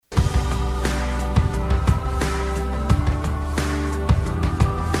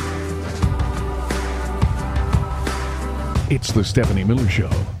It's the Stephanie Miller Show.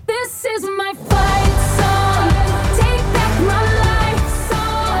 This is my fight song. Take back my life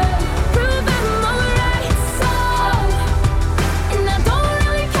song. Prove I'm alright song. And I don't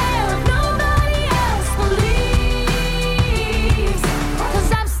really care if nobody else believes. 'Cause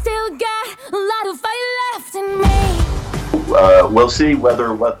I've still got a lot of fight left in me. We'll see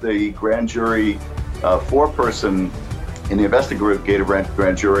whether what the grand jury, four-person in the investigative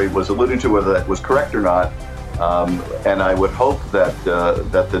grand jury was alluding to, whether that was correct or not. And I would hope that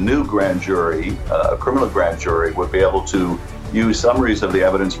the new grand jury, a criminal grand jury, would be able to use summaries of the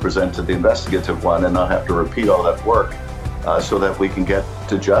evidence presented to the investigative one and not have to repeat all that work, so that we can get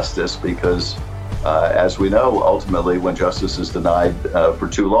to justice. Because, as we know, ultimately, when justice is denied for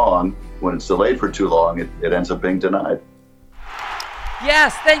too long, when it's delayed for too long, it ends up being denied.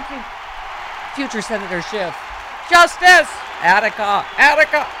 Yes, thank you, future Senator Schiff. Justice! Attica!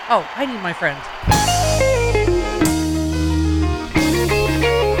 Attica! Oh, I need my friend.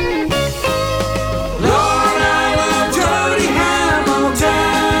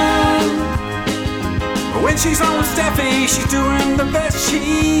 When she's on with Steffi, she's doing the best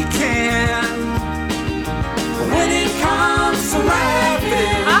she can. But when it comes to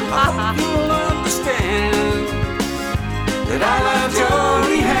laughing, I hope you'll understand that I love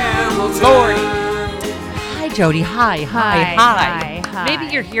Jody Hamilton. Lord. Hi, Jody. Hi. Maybe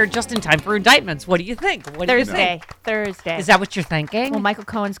you're here just in time for indictments. What do you think? Thursday. Is that what you're thinking? Well, Michael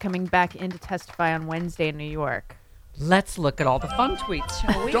Cohen's coming back in to testify on Wednesday in New York. Let's look at all the fun tweets,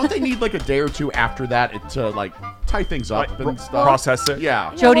 shall we? Don't they need like a day or two after that to like tie things up and stuff? Process it.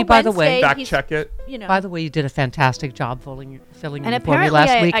 Yeah. Jody, by the way, fact check it. By the way, you did a fantastic job filling in for me apparently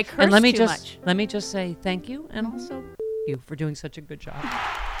last week. I cursed and let me too just much. let me just say thank you, and also you for doing such a good job.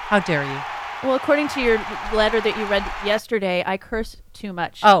 How dare you? Well, according to your letter that you read yesterday, I curse too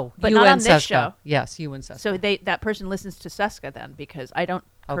much. Oh, but you not and on this Seska. show. Yes, you and Seska. So that person listens to Seska then, because I don't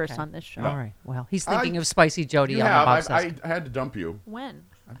curse on this show. All right. Well, he's thinking of Spicy Jody on the Bob Seska. I had to dump you. When?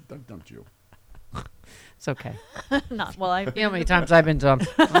 I dumped you. It's okay. Not well. I. You know how many times I've been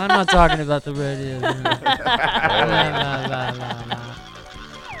dumped? I'm not talking about the radio.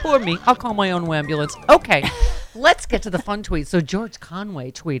 Poor me. I'll call my own ambulance. Okay. Let's get to the fun tweets. So George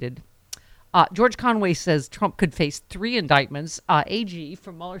Conway tweeted. George Conway says Trump could face 3 indictments. AG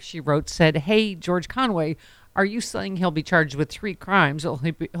from Mueller, she wrote, said, "Hey, George Conway, are you saying he'll be charged with 3 crimes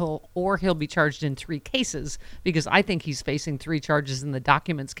or he'll be charged in 3 cases? Because I think he's facing 3 charges in the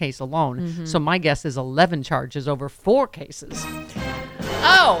documents case alone. Mm-hmm. So my guess is 11 charges over 4 cases."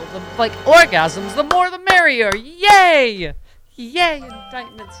 Oh, like orgasms, the more the merrier. Yay! Yay,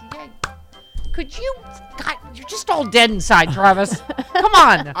 indictments. Yay. Could you... God, you're just all dead inside, Travis. Come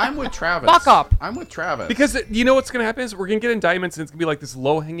on. I'm with Travis. Buck up. I'm with Travis. Because you know what's going to happen is we're going to get indictments, and it's going to be like this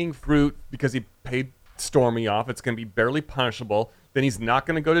low-hanging fruit because he paid Stormy off. It's going to be barely punishable. Then he's not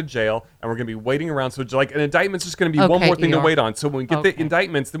going to go to jail, and we're going to be waiting around. So like an indictment's just going to be one more thing to wait on. So when we get the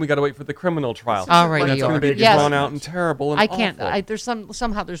indictments, then we got to wait for the criminal trial. All right, That's going to be drawn out and terrible and I can't. awful. There's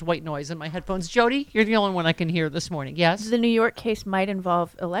somehow there's white noise in my headphones. Jody, you're the only one I can hear this morning. Yes. The New York case might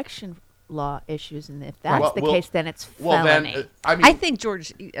involve election law issues, and if that's the case, then it's felony. Well, then, I think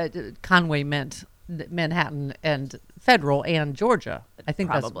George Conway meant Manhattan and federal and Georgia. I think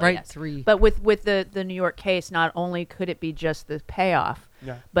Probably, that's right. yes. 3. But with the New York case, not only could it be just the payoff,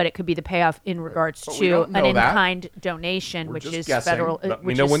 but it could be the payoff in regards we to don't know an that. in-kind donation, We're which just is guessing. federal, Let me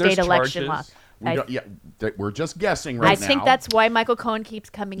which know is when there's state election law. charges. We're just guessing right now. I think that's why Michael Cohen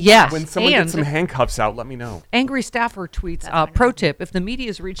keeps coming Yes. back. When someone gets some handcuffs out, let me know. Angry staffer tweets, pro tip, if the media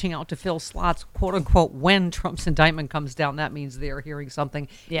is reaching out to fill slots, quote unquote, when Trump's indictment comes down, that means they are hearing something.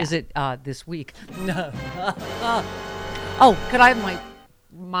 Yeah. Is it this week? Oh, could I have my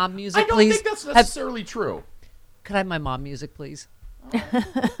mom music, I don't please? think that's necessarily true. Could I have my mom music, please?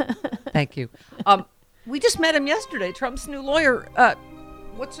 Thank you. We just met him yesterday. Trump's new lawyer.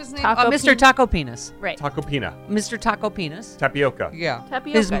 What's his name? Mr. Taco Penis. Right. Taco Pina. Mr. Taco Penis. Tapioca. Yeah.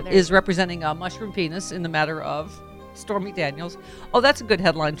 Tapioca, Is representing Mushroom Penis in the matter of Stormy Daniels. Oh, that's a good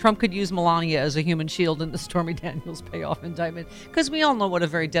headline. Trump could use Melania as a human shield in the Stormy Daniels payoff indictment. Because we all know what a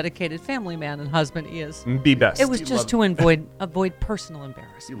very dedicated family man and husband he is. Be best. It was just to avoid personal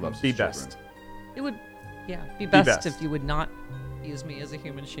embarrassment. He loves Be his best. children. It would, be best best. if you would not use me as a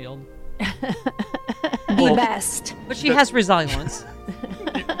human shield. Be best. But she has resilience.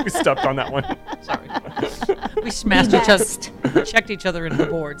 We stepped on that one. Sorry. We smashed each other, checked each other into the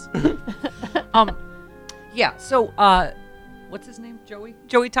boards. Yeah, so, what's his name?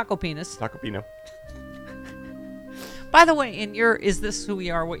 Joey Taco Penis. Taco Pina. By the way, Is This Who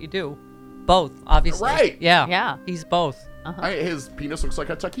We Are, What You Do? Both, obviously. Right. Yeah. Yeah. He's both. His penis looks like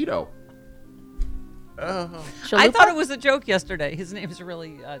a taquito. I thought it was a joke yesterday. His name is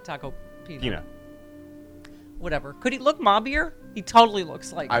really Taco Pina. Pina. Whatever. Could he look mobbier? He totally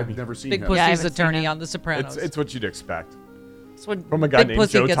looks like I've never seen Big him. Pussy's Yeah, I haven't seen attorney him. on The Sopranos. It's what you'd expect. It's when From a guy Big named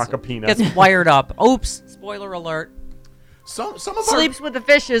Pussy Joe gets, Tacopina. gets wired up. Oops. Spoiler alert. Some of Sleeps with the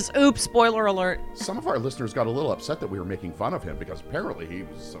fishes. Oops. Spoiler alert. some of our listeners got a little upset that we were making fun of him because apparently he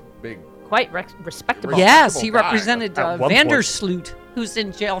was a big. Quite respectable. Yes, he guy. represented At one point. Vandersloot, who's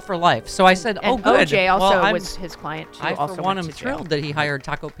in jail for life. So I said, And good. OJ also Well, I'm- was his client, too. I, also for one, went am to jail. thrilled that he hired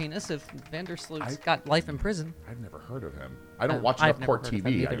Taco Penis if Vandersloot's got life in prison. I've never heard of him. I don't watch I've enough never court heard of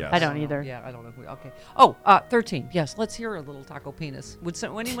him TV, I either. guess. I don't either. Yeah, I don't know. Okay. Oh, 13. Yes, let's hear a little Taco Penis. Would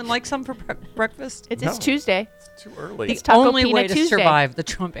anyone like some for breakfast? It's Tuesday. It's too early. The It's Taco only Pina way to Tuesday. survive the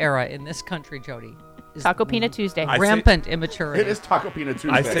Trump era in this country, Jody, is Taco Pina Tuesday. I say- rampant immaturity. It is Taco Pina Tuesday.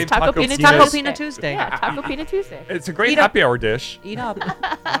 I say Taco Taco Pina Pina. Taco Pina Tuesday. Yeah, Taco Pina Tuesday. It's a great Eat up. happy hour dish. Eat up.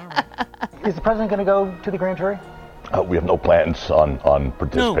 Is the president going to go to the grand jury? We have no plans on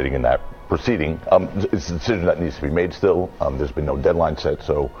participating in that proceeding. It's a decision that needs to be made still. There's been no deadline set,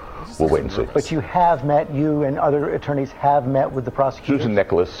 so we'll wait and see. But you and other attorneys have met with the prosecutors? Susan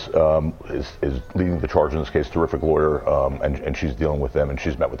Nicholas is leading the charge in this case, terrific lawyer, and she's dealing with them, and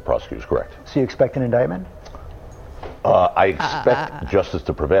she's met with the prosecutors, correct. So you expect an indictment? I expect justice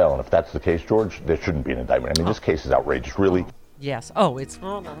to prevail, and if that's the case, George, there shouldn't be an indictment. I mean, this case is outrageous, really. Yes. Oh, it's.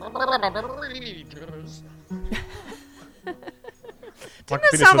 Didn't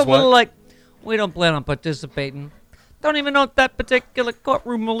that Penis sound a is what? little like we don't plan on participating? Don't even know if that particular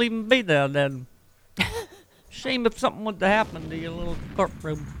courtroom will even be there then. Shame if something would happen to your little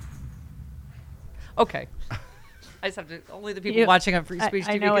courtroom. Okay. I just have to. Only the people watching on Free Speech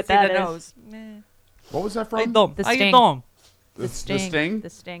I TV know can what see that the is. nose. What was that How you from? doing? The How you Sting. doing? The Sting? The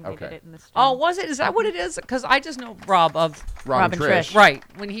Sting. They Okay. did it in the Sting. Oh, was it? Is that what it is? Because I just know Rob of Rob and Trish. right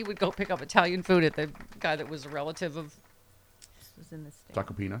when he would go pick up Italian food at the guy that was a relative of This was in the Sting.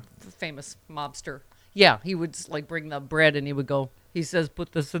 Taco Pina. the famous mobster. Yeah, he would like bring the bread and he would go. He says,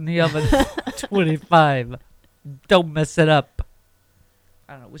 "Put this in the oven, 25. Don't mess it up."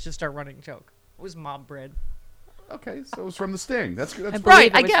 I don't know. It was just our running joke. It was mob bread. Okay, so it was from the Sting. That's good. I That's believe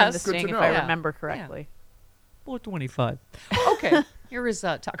Right, it I was guess. from the Good Sting, to if know. I Yeah. remember correctly. 425. Okay, here is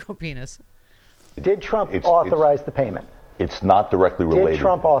Taco Penis. Did Trump It's- authorize the payment? It's not directly related.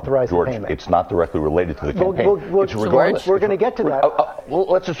 Trump authorize the George, payment? it's not directly related to the We'll- campaign. we'll- It's George, regardless. we're gonna get to that. Well,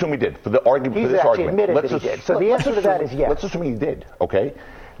 let's assume he did. For the argument, He's for this actually argument, admitted let's that he ass- did. So the let's answer to that assume- is yes. Let's assume he did. Okay.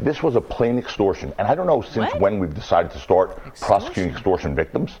 This was a plain extortion, and I don't know since when we've decided to start prosecuting extortion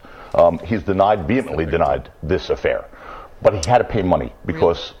victims. He's vehemently denied this affair, but he had to pay money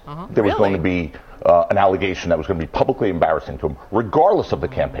because there was going to be an allegation that was going to be publicly embarrassing to him, regardless of the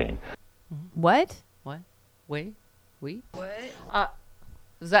campaign. What? What? We? What?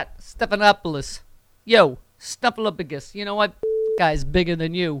 Is that Stephanopoulos? Yo, Snuffleupagus. You know what? Guy's bigger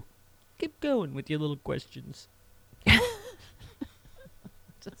than you. Keep going with your little questions.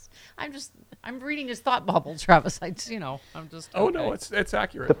 I'm reading his thought bubble, Travis. I'm just. Oh okay. no, it's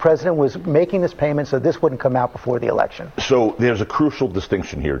accurate. The president was making this payment so this wouldn't come out before the election. So there's a crucial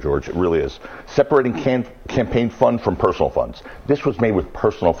distinction here, George. It really is. Separating campaign fund from personal funds. This was made with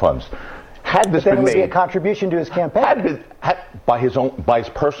personal funds. Had this Then it been would be a made contribution to his campaign. by his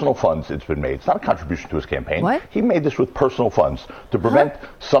personal funds, it's been made. It's not a contribution to his campaign. What? He made this with personal funds to prevent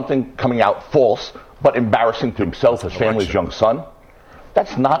something coming out false but embarrassing to himself, his family, his young son.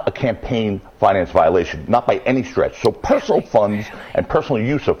 That's not a campaign finance violation, not by any stretch. So personal funds and personal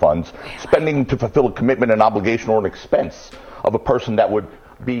use of funds, spending to fulfill a commitment, an obligation, or an expense of a person that would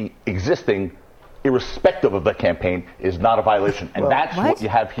be existing irrespective of the campaign is not a violation. And that's what you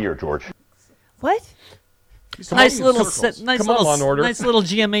have here, George. What? Nice little set, nice Come on, little, Law and Order. nice little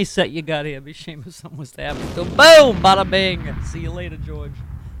GMA set you got here. Be shame if something was to happen. So boom, bada bing. See you later, George.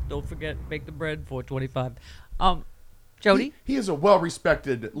 Don't forget, bake the bread. 425. Jody. He is a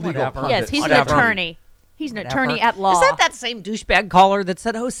well-respected legal Whatever. pundit. Yes, he's Whatever. an attorney. He's an attorney Whatever. at law. Is that same douchebag caller that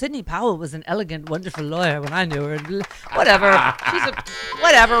said, "Oh, Sidney Powell was an elegant, wonderful lawyer when I knew her"? Whatever. She's a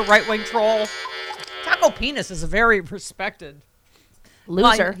whatever right-wing troll. Taco Penis is a very respected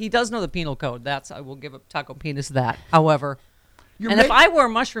loser? Well, he does know the penal code. I will give up Taco Penis that. However, You're if I were a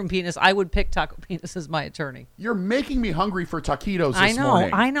mushroom penis, I would pick Taco Penis as my attorney. You're making me hungry for taquitos this morning.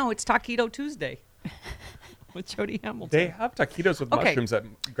 I know. It's Taquito Tuesday with Jody Hamilton. They have taquitos with Okay. mushrooms at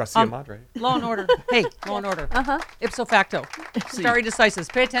Garcia Madre. Law and Order. Hey, Law and Order. Ipso facto. Stare decisis.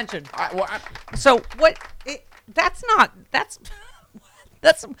 Pay attention. So what? That's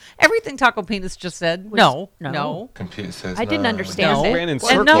That's everything Taco Penis just said. No. Computer says I didn't no. understand No. it. Ran in And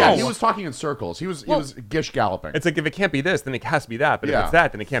circles. no. Yeah, he was talking in circles. He was gish galloping. It's like if it can't be this, then it has to be that. But if Yeah. it's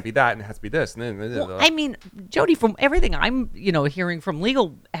that, then it can't be that, and it has to be this. And then Well, I mean, Jody, from everything I'm, hearing from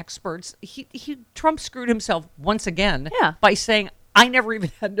legal experts, Trump screwed himself once again by saying, I never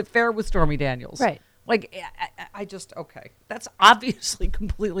even had an affair with Stormy Daniels. Right. Like, I just, okay. That's obviously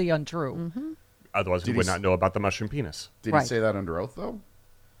completely untrue. otherwise we would not know about the mushroom penis. Did he say that under oath, though?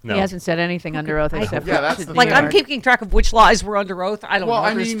 No. He hasn't said anything under oath except Yeah, for that's to the New Like, I'm York. keeping track of which lies were under oath. I don't know.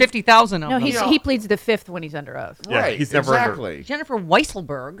 I There's mean- 50,000 of No, them. he pleads the fifth when he's under oath. Yeah, Right, he's never under- exactly. Jennifer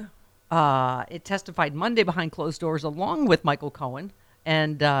Weisselberg, it testified Monday behind closed doors along with Michael Cohen.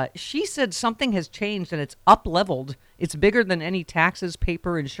 And she said something has changed and it's up-leveled. It's bigger than any taxes,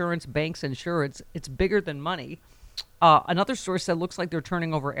 paper, insurance, banks, insurance. It's bigger than money. Another source said, looks like they're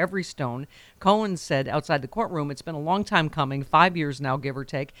turning over every stone. Cohen said outside the courtroom, it's been a long time coming, 5 years now, give or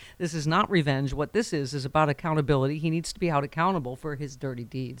take. This is not revenge. What this is about accountability. He needs to be held accountable for his dirty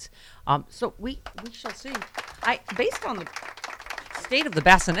deeds. So we shall see. Based on the state of the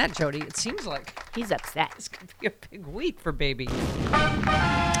bassinet, Jody, it seems like He's upset. it's going to be a big week for baby.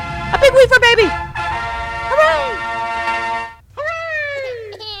 A big week for baby. Hooray!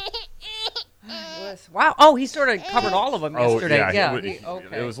 Wow. Oh, he sort of covered all of them yesterday. Yeah,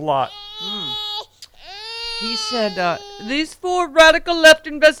 Okay. it was a lot. He said, these 4 radical left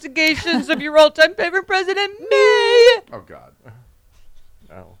investigations of your all-time favorite president, me, Oh, God.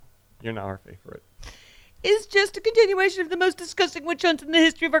 No, you're not our favorite. is just a continuation of the most disgusting witch hunt in the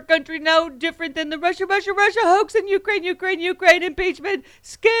history of our country. No different than the Russia hoax and Ukraine impeachment,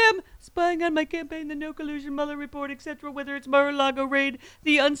 scam, spying on my campaign, the no collusion Mueller report, etc. Whether it's Mar-a-Lago raid,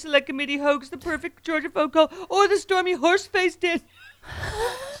 the unselect committee hoax, the perfect Georgia phone call, or the stormy horse-faced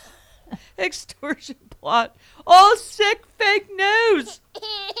extortion plot. All sick fake news.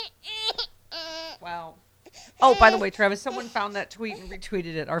 Wow. Oh, by the way, Travis, someone found that tweet and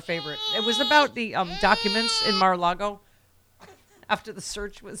retweeted it, our favorite. It was about the documents in Mar-a-Lago after the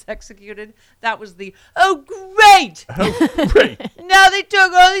search was executed. That was the, oh, great! Oh, great. Now they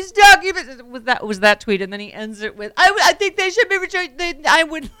took all these documents. Was that tweet, and then he ends it with, I think they should be returned. I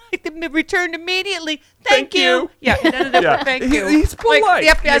would like them returned immediately. Thank you. Yeah, it ended up with thank you. He's polite. Like, the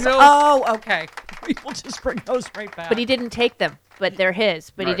FBI's, you know? oh, okay. We will just bring those right back. But he didn't take them. But they're his.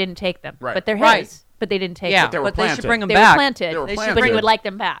 But he Right. didn't take them. Right. But they're his. Right. But they didn't take yeah, them. they were but they should planted. bring them They back. were planted. They were But he planted. would like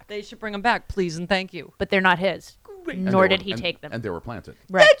them back. They should bring them back, please and thank you. But they're not his. And Nor they did were- he and- take them. And they were planted.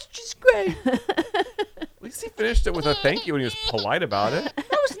 Right. That's just great. At least he finished it with a thank you and he was polite about it.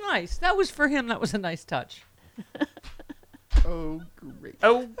 That was nice. That was for him. That was a nice touch. Oh, great.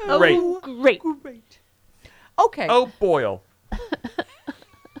 Oh, great. Oh, great. Great. Okay. Oh, boil.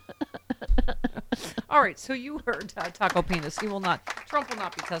 All right. So you heard Taco Penis. Trump will not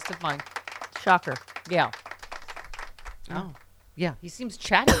be testifying. Shocker. Yeah. Oh. Yeah. He seems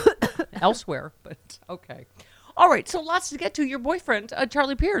chatty elsewhere, but okay. All right. So lots to get to. Your boyfriend,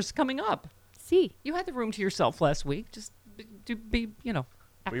 Charlie Pierce, coming up. See. You had the room to yourself last week. Just be.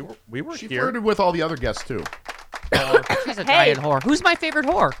 We were She here. flirted with all the other guests, too. She's a Hey. giant whore. Who's my favorite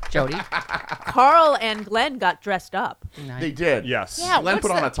whore, Jody? Carl and Glenn got dressed up. They did. Yes. Yeah. Glenn what's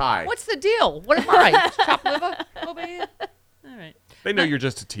put on the- a tie. What's the deal? What am I? Chopped liver? Oh, baby. All right. They know you're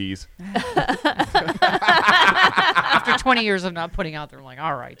just a tease. After 20 years of not putting out there, I'm like,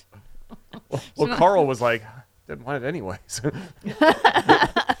 all right. Well, Carl was like, didn't want it anyways.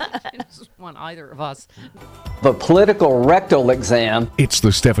 He doesn't want either of us. The political rectal exam. It's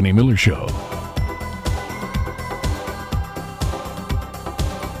the Stephanie Miller Show.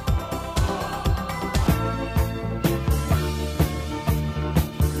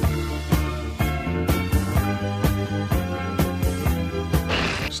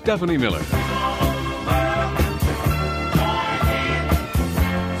 Stephanie Miller.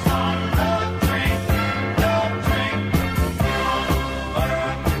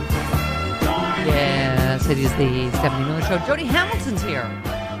 Yes, it is the Stephanie Miller Show. Jody Hamilton's here.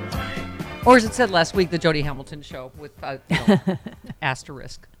 Or as it said last week, the Jody Hamilton Show with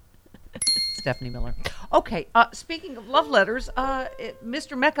asterisk. Stephanie Miller. Okay, speaking of love letters,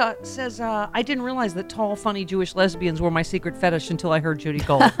 Mr. Mecca says, I didn't realize that tall, funny Jewish lesbians were my secret fetish until I heard Judy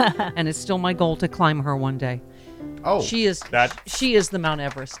Gold. And it's still my goal to climb her one day. Oh. She is the Mount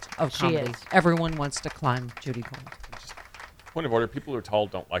Everest of She comedy. is. Everyone wants to climb Judy Gold. Point of order, people who are tall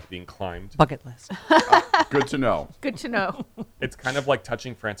don't like being climbed. Bucket list. Good to know. Good to know. It's kind of like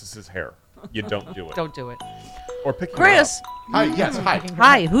touching Francis's hair. You don't do it. Don't do it. Or picking Chris. it up. Hi, yes, hi.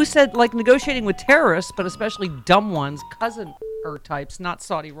 Hi, who said like negotiating with terrorists, but especially dumb ones? Cousin types, not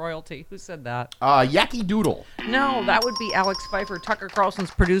Saudi royalty. Who said that? Yaki Doodle. No, that would be Alex Pfeiffer, Tucker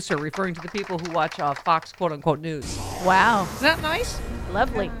Carlson's producer, referring to the people who watch Fox quote-unquote news. Wow. Is that nice?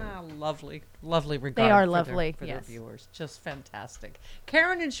 Lovely. Lovely regard. They are for lovely, their yes. viewers. Just fantastic.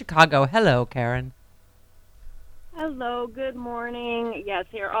 Karen in Chicago. Hello, Karen. Hello, good morning. Yes,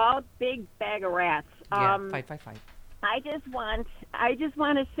 you're all big bag of rats. Fight. I just want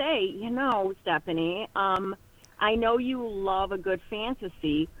to say, Stephanie, I know you love a good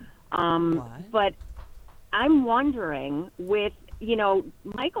fantasy, but I'm wondering with,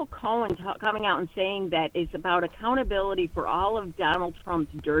 Michael Cohen coming out and saying that it's about accountability for all of Donald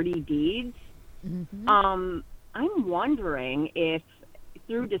Trump's dirty deeds. Mm-hmm. I'm wondering if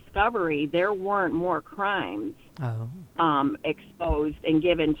through discovery there weren't more crimes exposed and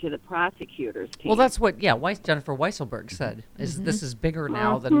given to the prosecutors team. Well, that's what Jennifer Weisselberg said. This is bigger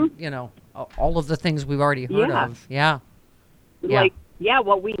now than all of the things we've already heard of. Yeah.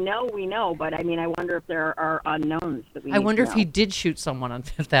 What we know, but I mean, I wonder if there are unknowns that we. I wonder if he did shoot someone on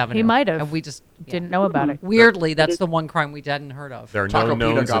Fifth Avenue. He might have. And we just didn't know about it. Weirdly, that's the one crime we hadn't heard of. There are Taco known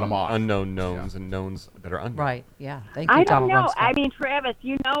Peter knowns got and him off. unknown knowns and knowns that are unknown. Right. Yeah. Thank you, I don't Donald know. Rumsfeld. I mean, Travis,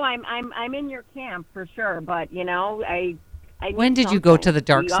 I'm in your camp for sure, but I When need did you go something. to the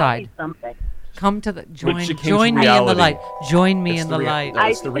dark We all side? need something. Come to the join she came me to in the reality. light. Join me It's in the light. No,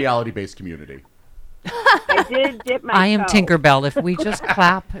 it's the reality-based community. I did dip my I am toe. Tinkerbell. If we just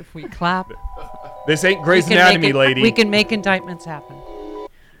clap, This ain't Grey's we can make Anatomy, it- lady. We can make indictments happen.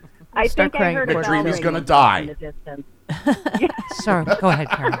 I Start think I crying. heard The a dream bell is gonna ringing die. in the distance. Sorry, go ahead,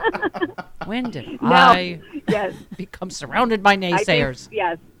 Karen. When did No, I yes. become surrounded by I think, naysayers?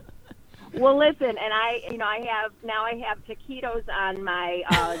 yes. Well, listen, and I have taquitos on my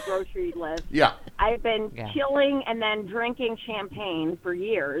grocery list. Yeah. I've been Yeah. chilling and then drinking champagne for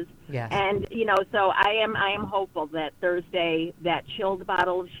years. Yes. And so I am hopeful that Thursday that chilled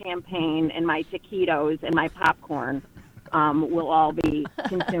bottle of champagne and my taquitos and my popcorn will all be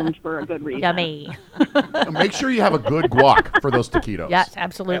consumed for a good reason. Yummy. Make sure you have a good guac for those taquitos. Yes,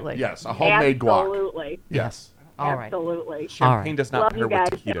 absolutely. Yes, a homemade guac. Absolutely. Yes. All right. Absolutely. Champagne does not Love pair you guys.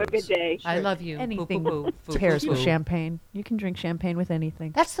 with Have a good taquitos. day. I love you. Anything Boo, boo, pairs with boo. champagne. You can drink champagne with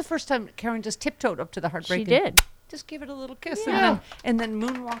anything. That's the first time Karen just tiptoed up to the heartbreaking. She did. Just give it a little kiss Yeah. and then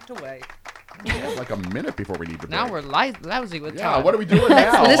moonwalked away. We have like a minute before we need to break. Now we're lousy with Yeah, time. what are we doing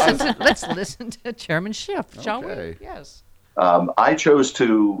now? Let's listen to Chairman Schiff, shall Okay. we? Yes. I chose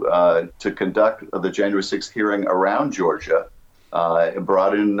to conduct the January 6th hearing around Georgia.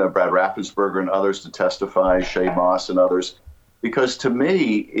 Brought in Brad Raffensperger and others to testify, Shay Moss and others, because to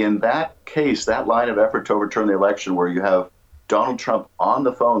me, in that case, that line of effort to overturn the election where you have Donald Trump on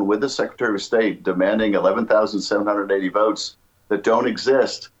the phone with the Secretary of State demanding 11,780 votes that don't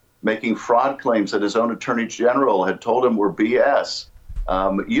exist, making fraud claims that his own Attorney General had told him were BS.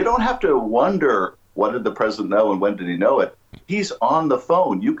 You don't have to wonder, what did the president know and when did he know it? He's on the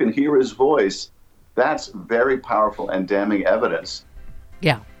phone. You can hear his voice. That's very powerful and damning evidence.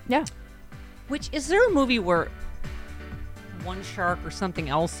 Yeah. Yeah. Which, is there a movie where one shark or something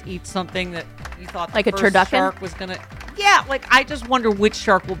else eats something that you thought the Like a first turducken? shark was gonna? Yeah, like I just wonder which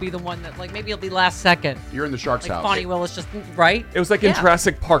shark will be the one that, like, maybe it'll be last second. You're in the shark's Like house. Bonnie Willis just right. It was like in Yeah.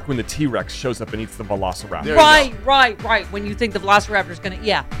 Jurassic Park when the T-Rex shows up and eats the Velociraptor. There you Right. When you think the Velociraptor's gonna,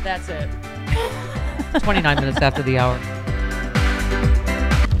 yeah, that's it. 29 minutes after the hour.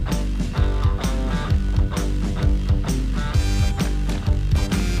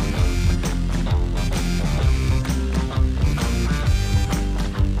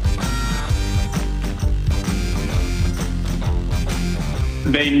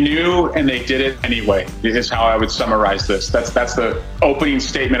 They knew and they did it anyway, is how I would summarize this. That's the opening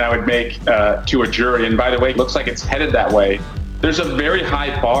statement I would make to a jury. And by the way, it looks like it's headed that way. There's a very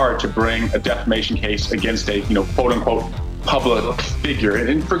high bar to bring a defamation case against a, quote unquote, public figure.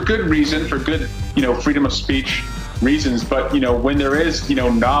 And for good reason, for good, freedom of speech reasons. But, when there is,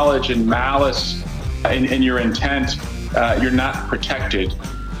 knowledge and malice in your intent, you're not protected.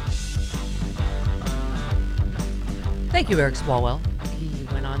 Thank you, Eric Swalwell. He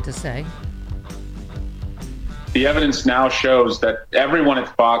went on to say, the evidence now shows that everyone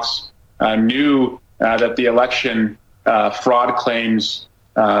at Fox knew that the election fraud claims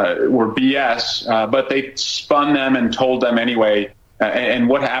were BS, but they spun them and told them anyway. And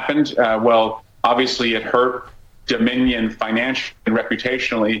what happened? Well, obviously it hurt Dominion financially and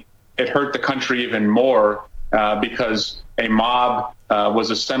reputationally. It hurt the country even more because a mob was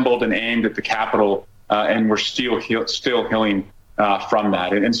assembled and aimed at the Capitol, and we're still healing from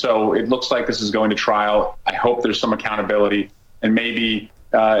that. And so it looks like this is going to trial. I hope there's some accountability and maybe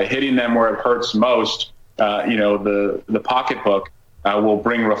hitting them where it hurts most the pocketbook will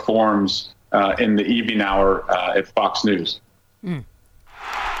bring reforms in the evening hour at Fox News.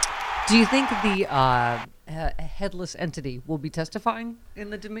 Do you think the headless entity will be testifying in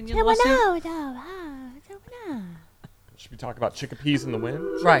the Dominion lawsuit? Should we talk about chickpeas in the wind?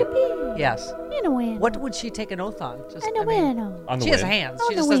 Right. Yes. In the wind. What would she take an oth on? Just, In the wind. On the she has wind. hands.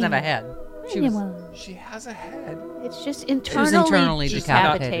 She just doesn't have a head. She has a head. It's just internally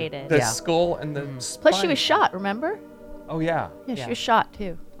decapitated. The skull and the spine. Plus, she was shot. Remember? Oh yeah. Yeah, she was shot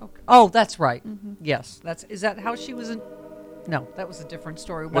too. Okay. Oh, that's right. Yes. Is that how she was in? No, that was a different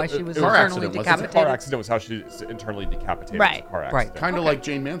story. Why she was internally decapitated. The car accident was how she was internally decapitated. Right. It was a car accident. Kind of like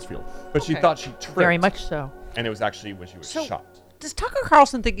Jane Mansfield. But she thought she tripped. Very much so. And it was actually when she was shot. Does Tucker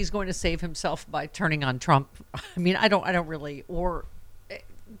Carlson think he's going to save himself by turning on Trump? I mean, I don't really,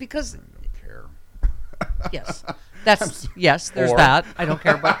 because. I don't care. Yes, there's Or- that. I don't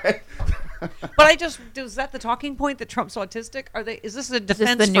care about. But is that the talking point that Trump's autistic? Is this a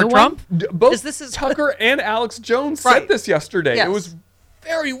defense the new for Trump? Both This is Tucker and Alex Jones Right. said this yesterday. Yes. It was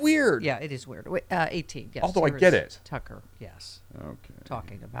very weird. Yeah, it is weird. 18. Yes. Although I there get is it. Tucker. Yes. Okay.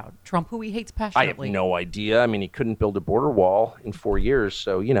 Talking about Trump, who he hates I have passionately. no idea. I mean, he couldn't build a border wall in 4 years,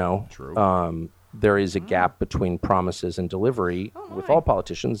 so True. there is a gap between promises and delivery with all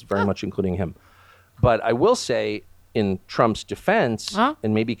politicians, very much including him. But I will say, in Trump's defense,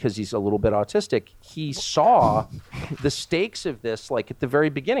 and maybe because he's a little bit autistic, he saw the stakes of this like at the very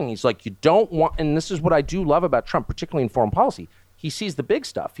beginning. He's like, you don't want, and this is what I do love about Trump, particularly in foreign policy. He sees the big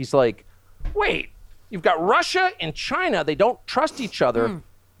stuff. He's like, wait, you've got Russia and China. They don't trust each other.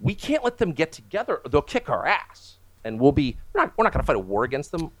 We can't let them get together. They'll kick our ass. And we're not going to fight a war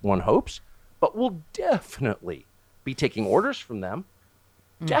against them, one hopes, but we'll definitely be taking orders from them.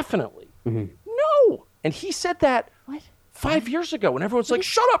 Definitely. No. And he said that 5 years ago, and everyone's like,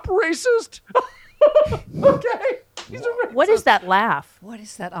 shut up, racist. Okay. He's a racist. What is that laugh? What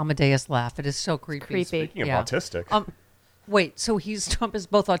is that Amadeus laugh? It is so creepy. creepy. Speaking of autistic. Wait, so Trump is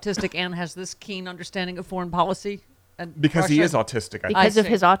both autistic and has this keen understanding of foreign policy? And Because he Russia? is autistic. I think. Because of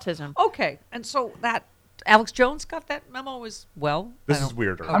see. his autism. Okay, and so that Alex Jones got that memo as well? This is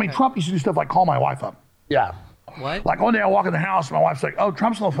weirder. I mean, Trump used to do stuff like call my wife up. Yeah. What? Like one day I walk in the house, my wife's like, oh,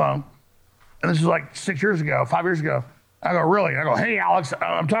 Trump's on the phone. And this is like 5 years ago. I go, really? I go, hey, Alex,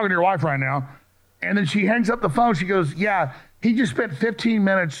 I'm talking to your wife right now. And then she hangs up the phone. She goes, yeah, he just spent 15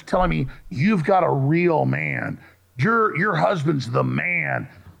 minutes telling me you've got a real man. Your husband's the man.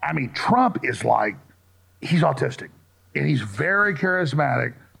 I mean, Trump is like, he's autistic. And he's very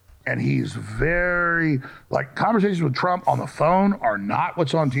charismatic. And he's very, like, conversations with Trump on the phone are not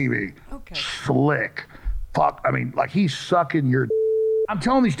what's on TV. Okay. Slick. Fuck, I mean, like, he's sucking your I'm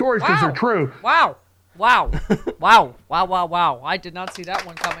telling these stories because they're true. Wow. I did not see that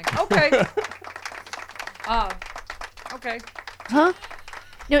one coming. Okay. Okay. Huh?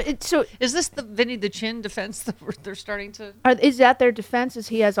 No, so is this the Vinny the Chin defense that they're starting to? Is that their defense? Is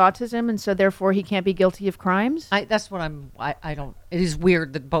he has autism and so therefore he can't be guilty of crimes? That's what I don't. It is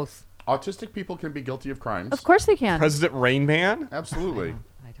weird that both Autistic people can be guilty of crimes. Of course they can. President Rain Man? Absolutely.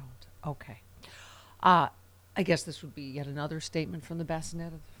 I don't. Okay. I guess this would be yet another statement from the bassinet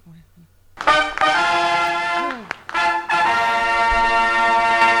of the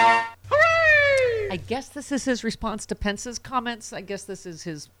I guess this is his response to Pence's comments. I guess this is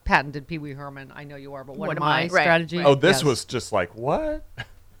his patented Pee Wee Herman. I know you are, but what am I? Strategy. Right. Oh, this was just like, what?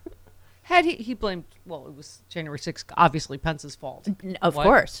 Had he blamed, well, it was January 6th, obviously Pence's fault. Of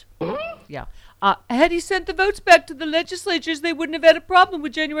course. Yeah. Had he sent the votes back to the legislatures, they wouldn't have had a problem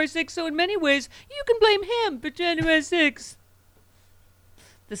with January 6th. So in many ways, you can blame him for January 6th.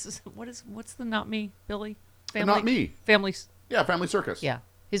 This is, what's the not me, Billy? Family, not me. Family. Yeah, Family Circus. Yeah.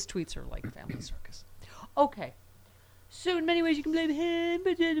 His tweets are like Family Circus. Okay. So in many ways, you can blame him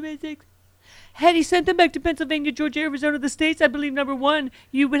for January 6th. Had he sent them back to Pennsylvania, Georgia, Arizona, the states, I believe, number one,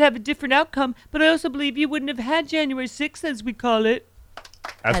 you would have a different outcome. But I also believe you wouldn't have had January 6th, as we call it.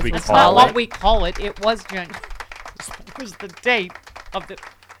 As we That's call not it. what we call it. It was January. Here's the date of the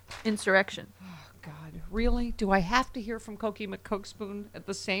insurrection. Oh, God. Really? Do I have to hear from Cokie McCokespoon at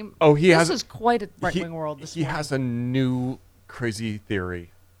the same? Oh, he has. This is quite a right-wing world this He morning. has a new crazy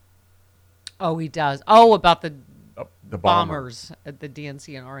theory. Oh, he does. Oh, about the bombers at the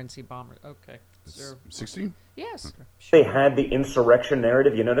DNC and RNC bombers. Okay. Sure. 16? Yes. They had the insurrection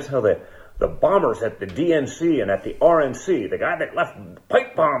narrative. You notice how the bombers at the DNC and at the RNC, the guy that left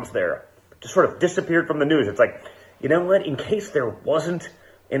pipe bombs there, just sort of disappeared from the news. It's like, you know what? In case there wasn't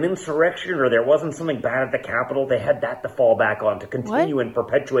an insurrection or there wasn't something bad at the Capitol, they had that to fall back on to continue and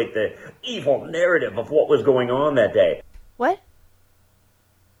perpetuate the evil narrative of what was going on that day. What?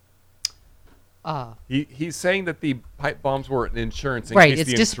 He's saying that the pipe bombs were an insurance in Right, case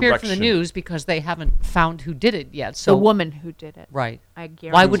it's the disappeared from the insurrection- news because they haven't found who did it yet. So The woman who did it. Right. I guarantee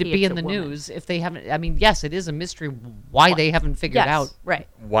Why would it be it's in a the woman. news if they haven't? I mean, yes, it is a mystery why they haven't figured Yes, out. right.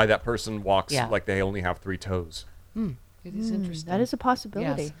 Why that person walks Yeah. like they only have 3 toes. It is interesting. That is a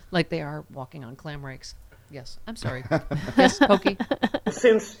possibility. Yes, like they are walking on clam rakes. Yes, I'm sorry. Yes, Pokey?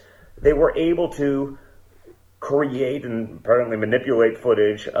 Since they were able to create and apparently manipulate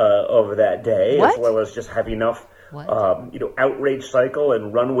footage of that day, What? as well as just have enough, What? outrage cycle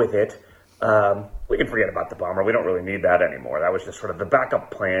and run with it, we can forget about the bomber. We don't really need that anymore. That was just sort of the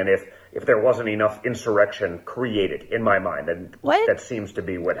backup plan if there wasn't enough insurrection created, in my mind. And What? that seems to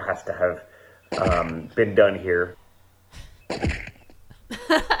be what has to have been done here.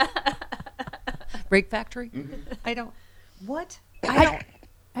 Break Factory? I don't. What?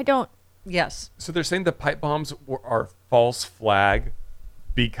 I don't. Yes. So they're saying the pipe bombs are false flag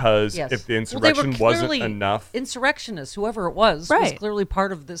because Yes. if the Well, they were insurrection wasn't clearly enough. Insurrectionists, whoever it was Right. clearly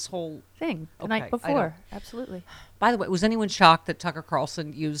part of this whole Thing the Okay, night I before. don't- Absolutely. By the way, was anyone shocked that Tucker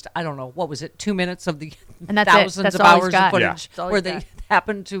Carlson used, I don't know, what was it, 2 minutes of the And that's it. thousands That's of all he's hours of got. footage Yeah. That's all where he's they got.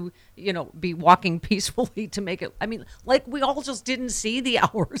 happened to, be walking peacefully to make it, I mean, like we all just didn't see the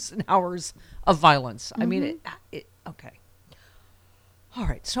hours and hours of violence. I mean, okay. All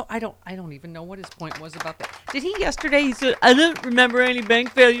right, so I don't even know what his point was about that. Did he yesterday? He said, "I don't remember any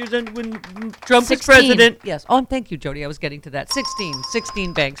bank failures when Trump was 16. president." Yes. Oh, and thank you, Jody. I was getting to that.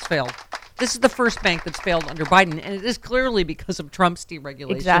 16 banks failed. This is the first bank that's failed under Biden, and it is clearly because of Trump's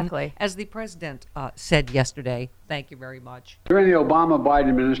deregulation. Exactly. As the president said yesterday. Thank you very much. During the Obama-Biden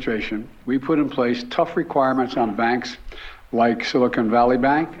administration, we put in place tough requirements on banks like Silicon Valley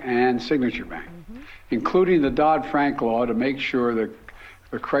Bank and Signature Bank, including the Dodd-Frank law to make sure that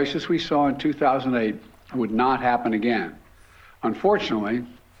the crisis we saw in 2008 would not happen again. Unfortunately,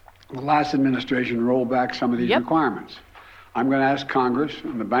 the last administration rolled back some of these requirements. I'm going to ask Congress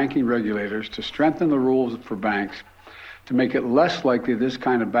and the banking regulators to strengthen the rules for banks to make it less likely this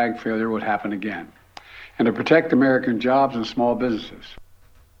kind of bank failure would happen again, and to protect American jobs and small businesses.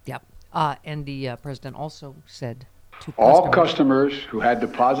 Yep. And the president also said to All customers who had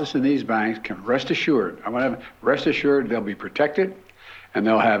deposits in these banks can rest assured, rest assured they'll be protected and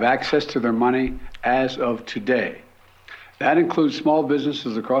they'll have access to their money as of today. That includes small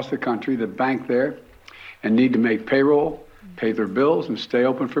businesses across the country that bank there and need to make payroll, pay their bills, and stay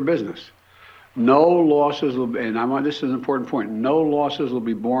open for business. No losses will be, and this is an important point, no losses will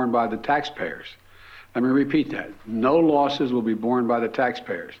be borne by the taxpayers. Let me repeat that. No losses will be borne by the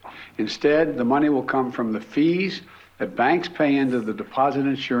taxpayers. Instead, the money will come from the fees that banks pay into the deposit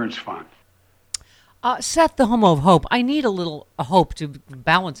insurance fund. Seth, the homo of hope. I need a little hope to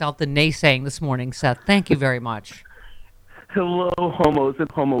balance out the naysaying this morning, Seth. Thank you very much. Hello, homos and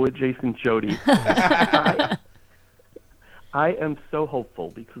homo adjacent Jody. I am so hopeful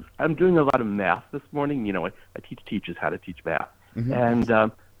because I'm doing a lot of math this morning. I teach teachers how to teach math. Mm-hmm.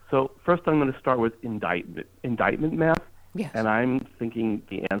 And so first I'm going to start with indictment math. Yes. And I'm thinking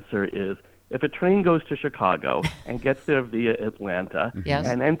the answer is if a train goes to Chicago and gets there via Atlanta Yes.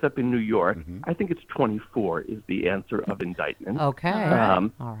 and ends up in New York, I think it's 24 is the answer of indictment. Okay.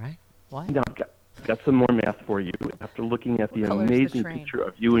 All right. What? Now, I've got some more math for you. After looking at the What color is the amazing train? picture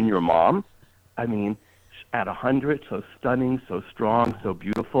of you and your mom, I mean, at 100, so stunning, so strong, so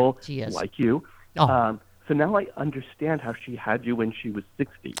beautiful, She is. like you. Oh. So now I understand how she had you when she was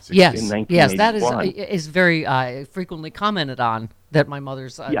 60 Yes, in 1981. yes, that is very frequently commented on. That my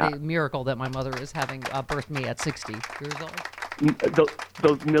mother's the miracle that my mother is having birthed me at 60 years old.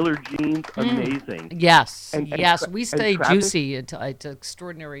 Those Miller genes, amazing. Yes, And yes, we and stay Travis? juicy at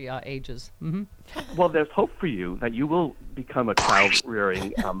extraordinary ages. Mm-hmm. Well, there's hope for you that you will become a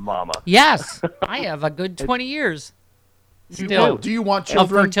child-rearing mama. Yes, I have a good 20 years. Still, do you want of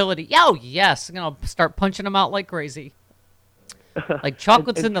children? fertility? Oh, yes. I'm gonna start punching them out like crazy. Like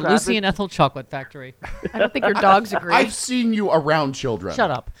chocolates And in the Travis- Lucy and Ethel Chocolate Factory. I don't think your dogs agree. I've seen you around children.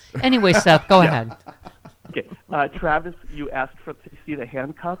 Shut up. Anyway, Seth, go ahead. Okay, Travis, you asked to see the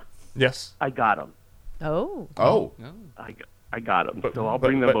handcuffs. Yes. I got them. Oh. Oh. I got them. So I'll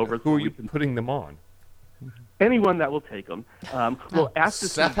bring them over. Who are you putting them on? Anyone that will take them. We'll ask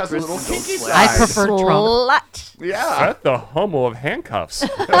this. Seth has a little kinky side. I prefer Trump. Slut. Yeah. Seth, the homo of handcuffs.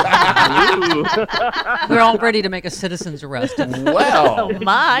 We're all ready to make a citizen's arrest. Well. Oh,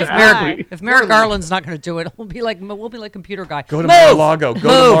 my. If Merrick Garland's not going to do it, we'll be like computer guy. Go to Move! Mar-a-Lago. Go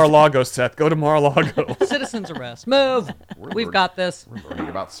Move! to Mar-a-Lago, Seth. Go to Mar-a-Lago. Citizen's arrest. Move. We've got this. We're learning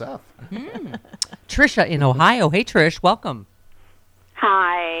about Seth. Trisha in Ohio. Hey, Trish. Welcome.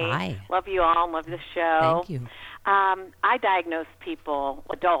 Hi. Hi. Love you all. Love the show. Thank you. I diagnose people,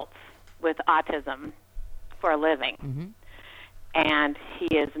 adults, with autism for a living. Mm-hmm. And he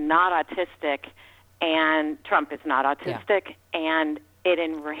is not autistic, and Trump is not autistic, and it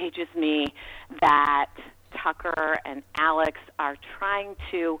enrages me that Tucker and Alex are trying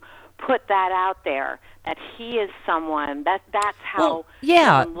to put that out there, that he is someone that's how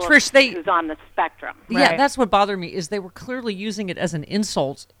someone looks Trish, who's on the spectrum. Yeah, that's what bothered me, is they were clearly using it as an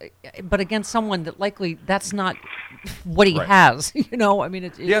insult, but against someone that likely that's not what he has. You know, I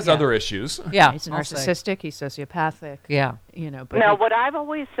mean, he has other issues. Yeah, he's I'll say. narcissistic. He's sociopathic. Yeah, you know. But No, what I've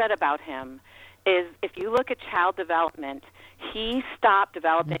always said about him is, if you look at child development, he stopped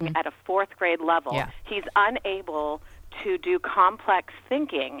developing at a 4th grade level. Yeah. He's unable to do complex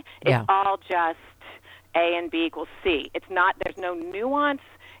thinking. It's Yeah. all just A and B equals C. It's not. There's no nuance.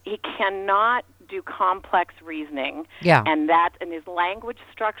 He cannot do complex reasoning. Yeah. And that, in his language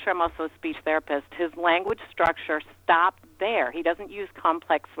structure, I'm also a speech therapist, his language structure stopped there. He doesn't use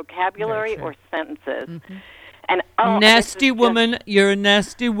complex vocabulary or sentences. Mm-hmm. And nasty woman, you're a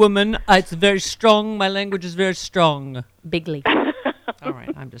nasty woman. It's very strong. My language is very strong. Bigly. All right,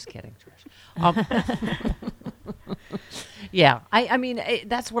 I'm just kidding, Trish. Yeah, I mean,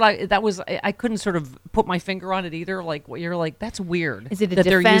 that's what I couldn't sort of put my finger on it either. Like, you're like, that's weird. Is it a that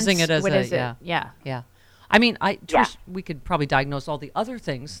they're defense? using it as What a is it? Yeah. I mean, Trish, we could probably diagnose all the other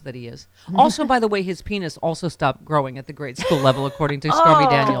things that he is. Also, by the way, his penis also stopped growing at the grade school level, according to Stormy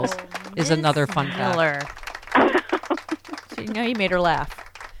Daniels. Is another fun fact. So, you know, you made her laugh.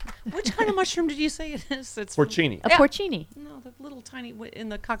 Which kind of mushroom did you say it is? It's porcini. A porcini. No, the little tiny in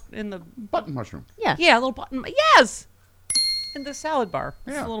the button mushroom. Yeah. Yeah, a little button. Yes. In the salad bar.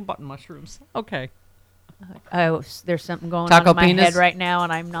 It's the little button mushrooms. Okay. Oh, there's something going Taco on in my penis? head right now,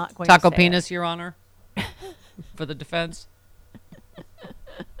 and I'm not going Taco to say penis, it. Your Honor, for the defense.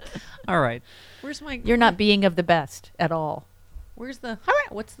 All right. Where's my? You're not being of the best at all. Where's the? All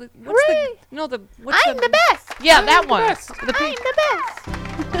right. What's the? No, the. What's I'm the best. Yeah, I'm that the one. best. The I'm the best.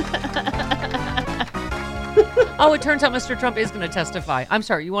 Oh, it turns out Mr. Trump is going to testify. I'm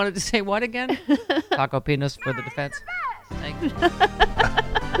sorry. You wanted to say what again? Taco penis for the defense. Thank you.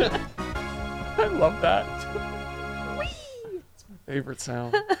 I love that. It's my favorite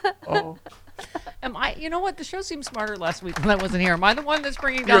sound. Oh. Am I? You know what? The show seemed smarter last week when I wasn't here. Am I the one that's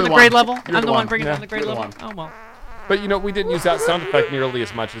bringing You're down the the grade one. level? You're I'm the one one. bringing Yeah, down the grade you're the level. one. Oh well. But you know, we didn't use that sound effect nearly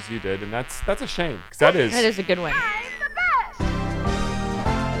as much as you did, and that's a shame, because that is a good one.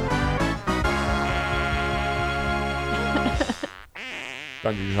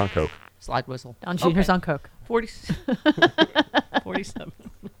 Don Jr.'s on coke. Slide whistle. Don Jr.'s on coke. 47.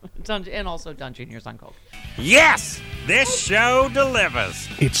 And also Don Jr.'s on coke. Yes, this show delivers.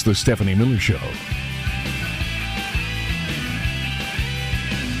 It's the Stephanie Miller Show.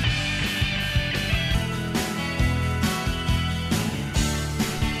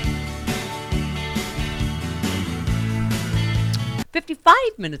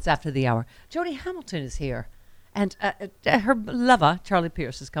 Minutes after the hour, Jody Hamilton is here, and her lover Charlie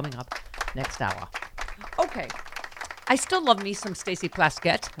Pierce is coming up next hour. Okay, I still love me some Stacey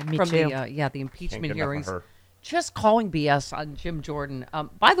Plaskett Me from too. the impeachment get enough of hearings. her. Just calling BS on Jim Jordan.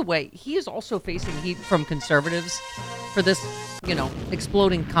 By the way, he is also facing heat from conservatives for this,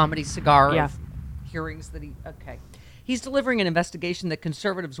 exploding comedy cigar of hearings that he. Okay. He's delivering an investigation that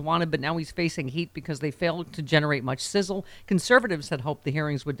conservatives wanted, but now he's facing heat because they failed to generate much sizzle. Conservatives had hoped the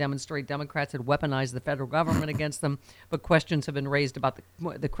hearings would demonstrate Democrats had weaponized the federal government against them, but questions have been raised about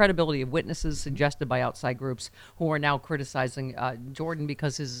the credibility of witnesses suggested by outside groups who are now criticizing Jordan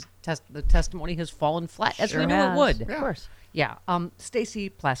because the testimony has fallen flat, as we knew it would. Of course. Yeah. Stacey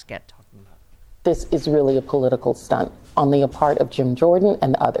Plaskett talking about it. This is really a political stunt on the part of Jim Jordan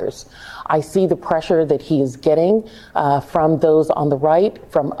and others. I see the pressure that he is getting from those on the right,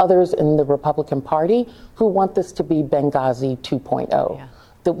 from others in the Republican Party who want this to be Benghazi 2.0.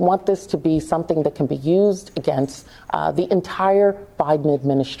 That want this to be something that can be used against the entire Biden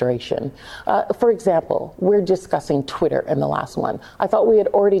administration. For example, we're discussing Twitter in the last one. I thought we had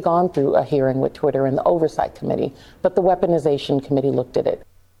already gone through a hearing with Twitter in the Oversight Committee, but the Weaponization Committee looked at it.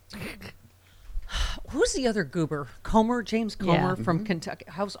 Who's the other goober? James Comer Yeah. from Kentucky,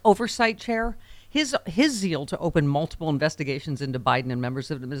 House Oversight Chair. His zeal to open multiple investigations into Biden and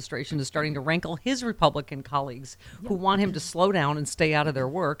members of the administration is starting to rankle his Republican colleagues who want him to slow down and stay out of their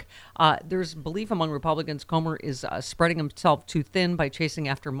work. There's belief among Republicans Comer is spreading himself too thin by chasing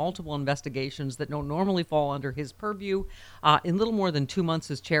after multiple investigations that don't normally fall under his purview. In little more than 2 months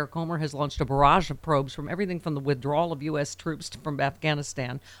as chair, Comer has launched a barrage of probes from everything from the withdrawal of U.S. troops from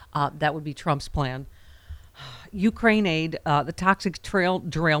Afghanistan. That would be Trump's plan. Ukraine aid, the toxic trail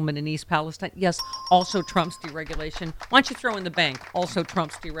derailment in East Palestine. Yes, also Trump's deregulation. Why don't you throw in the bank? Also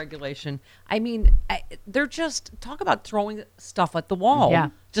Trump's deregulation. I mean, they're just talk about throwing stuff at the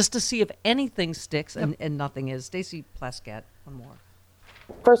wall, just to see if anything sticks, and nothing is. Stacey Plaskett, one more.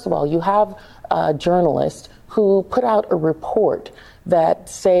 First of all, you have journalists who put out a report that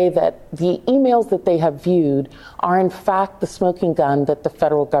say that the emails that they have viewed are in fact the smoking gun that the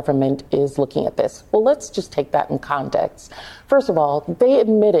federal government is looking at this. Well, let's just take that in context. First of all, they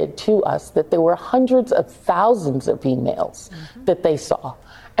admitted to us that there were hundreds of thousands of emails that they saw,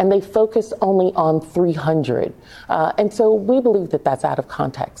 and they focused only on 300. And so we believe that that's out of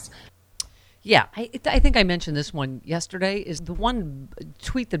context. Yeah, I think I mentioned this one yesterday, is the one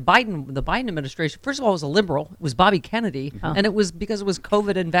tweet that the Biden administration, first of all, was a liberal. It was Bobby Kennedy, and it was because it was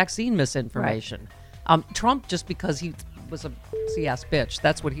COVID and vaccine misinformation. Right. Trump, just because he was a C-ass bitch.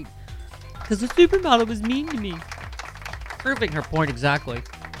 That's what because the supermodel was mean to me. Proving her point exactly,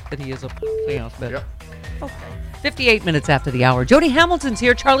 that he is a C-ass bitch. Yep. Okay. 58 minutes after the hour. Jody Hamilton's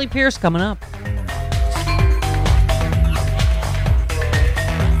here. Charlie Pierce coming up.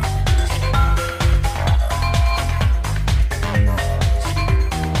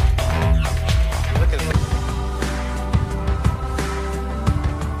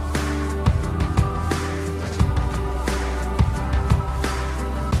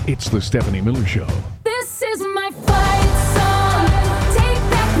 It's the Stephanie Miller Show. This is my fight song. Take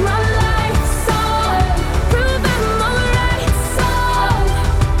back my life song. Prove I'm alright song.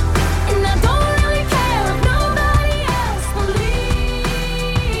 And I don't really care if nobody else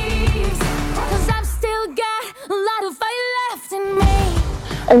believes. 'Cause I've still got a lot of fight left in me.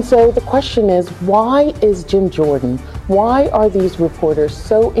 And so the question is, why is Jim Jordan, why are these reporters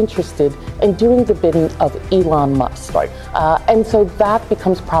so interested in doing the bidding of Elon Musk? Right. And so that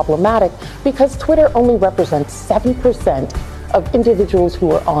becomes problematic because Twitter only represents 7% of individuals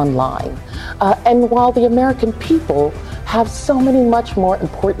who are online. And while the American people have so many much more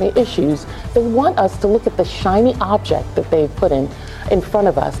important issues, they want us to look at the shiny object that they've put in front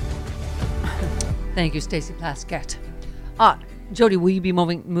of us. Thank you, Stacey Plaskett. Jody, will you be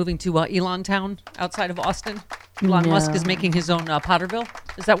moving to Elon Town outside of Austin? Elon Musk is making his own Potterville.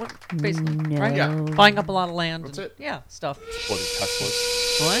 Is that what basically? No. Right? Yeah. Buying up a lot of land. That's it. Yeah, stuff. Supporting Teslas.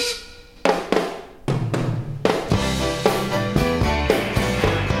 What?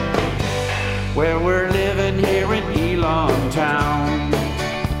 Well, we're living here in Elon Town,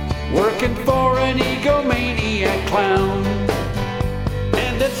 working for an egomaniac clown.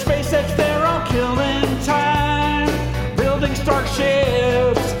 And at SpaceX they're all killing time, building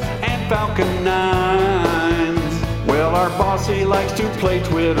starships and Falcon 9s. Well, our boss, he likes to play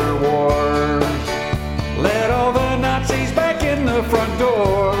Twitter wars. Let all the Nazis back in the front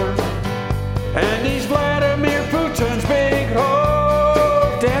door. And he's Vladimir Putin's big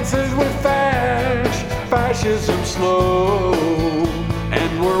hoe, dances with fascism slow.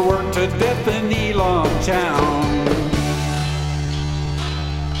 And we're worked to death in Elon Town.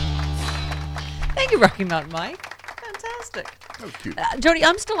 Thank you, Rocky Mountain Mike. Fantastic. That was cute. Jody,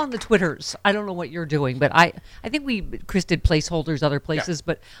 I'm still on the Twitters. I don't know what you're doing, but I think Chris did placeholders other places,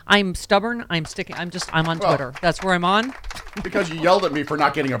 but I'm stubborn. I'm sticking. I'm on Twitter. That's where I'm on. Because you yelled at me for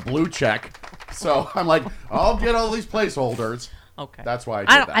not getting a blue check. So I'm like, I'll get all these placeholders. Okay. That's why I did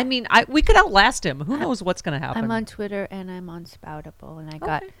that. I mean, we could outlast him. Who knows what's going to happen? I'm on Twitter and I'm on Spoutable, and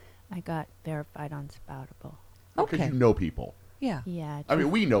I got verified on Spoutable. Because you know people. Yeah. Yeah. I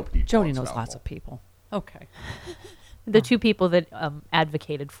mean, we know people. Jody knows lots of people. Okay. The two people that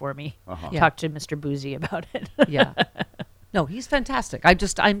advocated for me Uh-huh. talked to Mr. Boozy about it. Yeah. No, he's fantastic.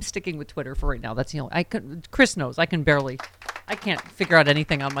 I'm sticking with Twitter for right now. That's the only. Chris knows. I can't figure out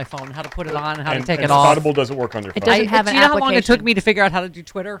anything on my phone, how to put it on, how to take it off. Spoutable doesn't work on your phone. It doesn't have an Do you know how long it application. took me to figure out how to do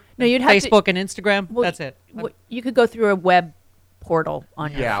Twitter? No, you'd have Facebook and Instagram. Well, That's it. You could go through a web portal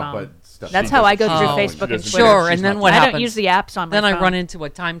on your Yeah, phone. but stuff- That's she how I doesn't- go through Oh, Facebook she and doesn't- Twitter. Sure, She's and then not what I happens? don't use the apps on my Then phone. I run into a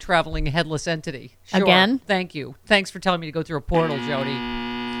time-traveling headless entity. Sure. Again? Thank you. Thanks for telling me to go through a portal, Jody.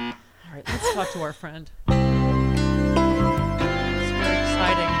 All right, let's talk to our friend. It's very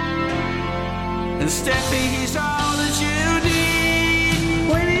exciting. And Steffi, he's all that you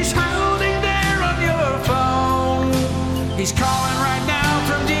need when he's holding there on your phone. He's calling right now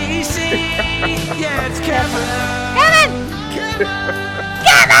from D.C. Yeah, it's Kevin. Kevin!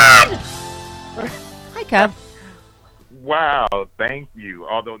 Hi, Kev. Wow, thank you.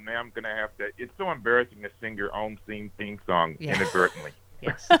 Although now I'm going to have to, it's so embarrassing to sing your own theme song inadvertently.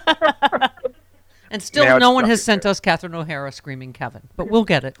 Yes. And still Now no it's one has something sent us Catherine O'Hara screaming Kevin, but we'll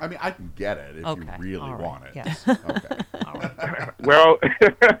get it. I mean, I can get it if you really want it. Yes. Okay. Well,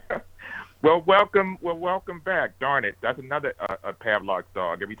 Well, welcome back. Darn it, that's another Pavlov's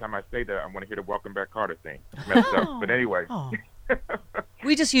dog. Every time I say that, I want to hear the "Welcome Back, Carter" thing. It's messed up. But anyway,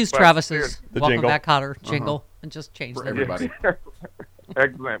 We just used But Travis's the "Welcome jingle. Back, Cotter" jingle and just changed For it. everybody.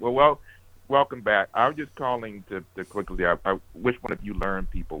 Excellent. Well, welcome back. I was just calling to quickly. I wish one of you learned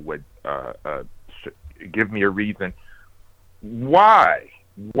people would give me a reason why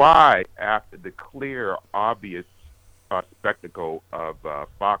after the clear, obvious spectacle of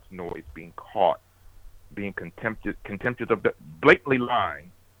Fox Noise being caught, being contemptuous of blatantly lying,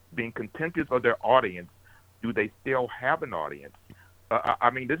 being contemptuous of their audience, do they still have an audience? I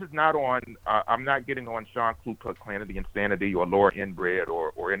mean, this is not on. I'm not getting on Sean Ku Klux Klan, the Insanity, or Laura Inbred,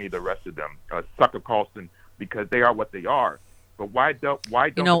 or any of the rest of them, Sucker Carlson, because they are what they are. But why don't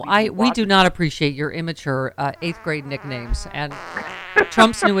we do not appreciate your immature 8th grade nicknames, and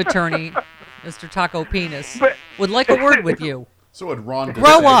Trump's new attorney, Mr. Taco Penis, would like a word with you. So would Ron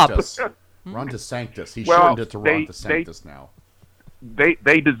Grow up. DeSantis. Ron DeSantis. He shortened it to Ron DeSantis now.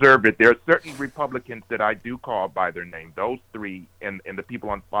 They deserve it. There are certain Republicans that I do call by their name. Those three and the people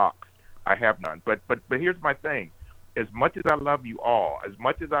on Fox, I have none. But here's my thing. As much as I love you all, as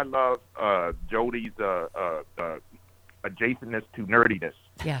much as I love Jody's adjacentness to nerdiness,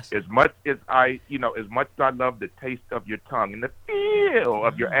 yes. As much as I love the taste of your tongue and the feel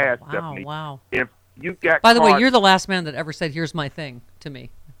of your ass, Stephanie. Wow. If you got By the way, caught- you're the last man that ever said, "Here's my thing" to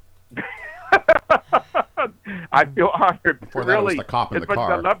me. I feel honored. Before that was really, the cop in as the much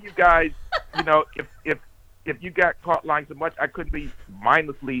car. as I love you guys, if you got caught lying so much, I couldn't be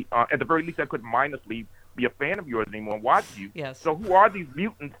mindlessly. At the very least, I couldn't mindlessly be a fan of yours anymore and watch you. Yes. So who are these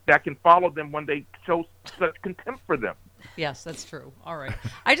mutants that can follow them when they show such contempt for them? Yes, that's true. All right.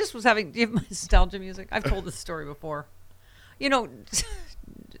 I just was having. Do you have nostalgia music? I've told this story before.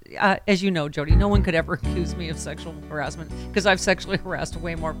 As you know, Jody, no one could ever accuse me of sexual harassment because I've sexually harassed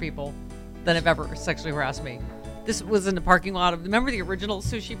way more people than have ever sexually harassed me. This was in the parking lot of, remember the original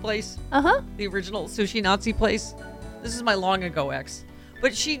sushi place? Uh-huh. The original sushi Nazi place? This is my long ago ex.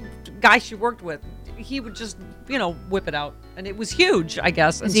 But guy she worked with, he would just, whip it out. And it was huge, I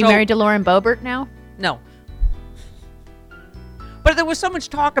guess. Is he married to Lauren Boebert now? No. But there was so much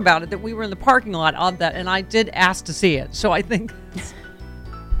talk about it that we were in the parking lot of that, and I did ask to see it. So I think,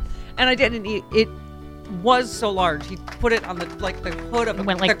 and I did, and it was so large. He put it on the hood of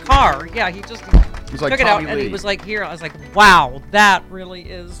the car. Yeah, he just He's like took it out, Tommy and he Lee. was like, "Here." I was like, "Wow, that really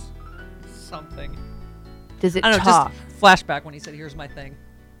is something." Does it I don't know, talk? just flashback when he said, "Here's my thing."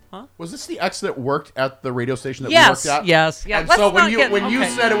 Huh? Was this the ex that worked at the radio station that Yes, we worked at? yes, yeah. And Let's so when not you get- when you okay.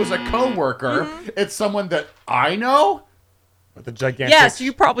 said it was a coworker, it's someone that I know. With the gigantic. Yes,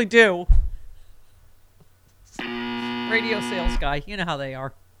 you probably do. Radio sales guy, you know how they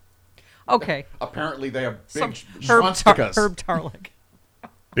are. Okay. Apparently, they have Some big Herb schwanstikas. Tarlick.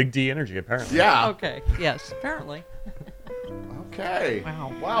 Big D energy, apparently. Yeah. Okay. Yes. Apparently. Okay.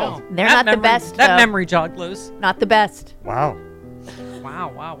 Wow. They're That not the memory- best, That though. memory jogged loose. Not the best. Wow.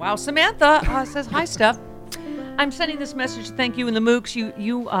 Wow. Samantha says, "Hi, Steph. I'm sending this message to thank you and the Mooks.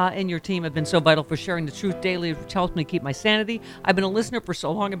 You and your team have been so vital for sharing the truth daily, which helps me keep my sanity. I've been a listener for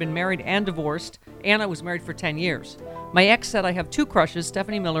so long. I've been married and divorced, and I was married for 10 years. My ex said I have two crushes,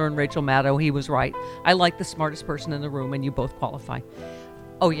 Stephanie Miller and Rachel Maddow. He was right. I like the smartest person in the room, and you both qualify."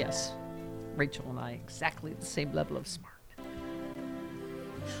 Oh, yes. Rachel and I, exactly the same level of smart.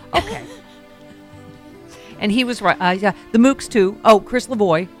 Okay. And he was right. Yeah, the Mooks, too. Oh, Chris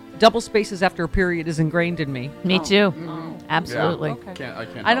Lavoie. Double spaces after a period is ingrained in me. Me too. Absolutely. I can't.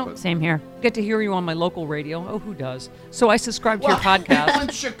 I help don't. it. Same here. Get to hear you on my local radio. Oh, who does? So I subscribe to Well, your podcast. People in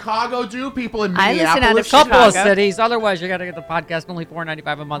Chicago do. People in I listen out of Minneapolis. Couple of Chicago. cities. Otherwise, you got to get the podcast only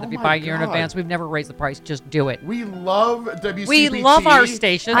 $4.95 a month if you my buy a year in God. advance. We've never raised the price. Just do it. We love WCPT. We love our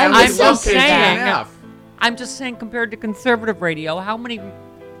station. I I'm listen just to saying. that. I'm just saying. Compared to conservative radio, how many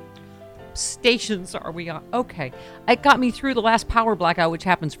stations are we on? Okay, it got me through the last power blackout, which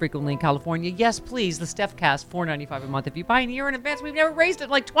happens frequently in California. Yes, please, the StephCast, $4.95 a month if you buy a year in advance. We've never raised it in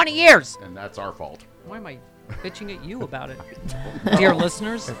like 20 years. And that's our fault. Why am I bitching at you about it, dear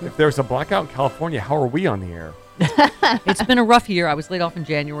listeners? If there's a blackout in California, how are we on the air? It's been a rough year. I was laid off in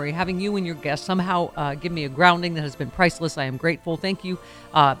January. Having you and your guests somehow give me a grounding that has been priceless. I am grateful. Thank you.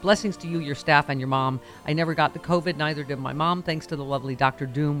 Blessings to you, your staff, and your mom. I never got the COVID. Neither did my mom. Thanks to the lovely Dr.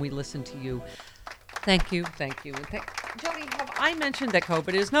 Doom. We listen to you. Thank you. And Jody, have I mentioned that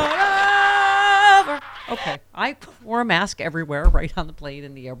COVID is not over? Okay. I wore a mask everywhere, right on the plane,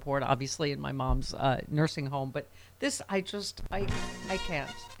 in the airport, obviously in my mom's nursing home. But this, I can't.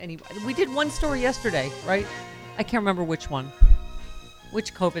 Anyway, we did one story yesterday, right? I can't remember which one.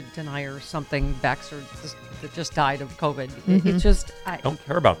 which COVID denier something Baxter that just died of COVID. Mm-hmm. It's just Don't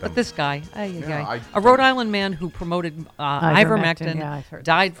care about them. But this guy, Yeah, a Rhode Island man who promoted ivermectin, Yeah, I've heard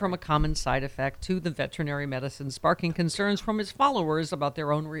died from a common side effect to the veterinary medicine, sparking concerns from his followers about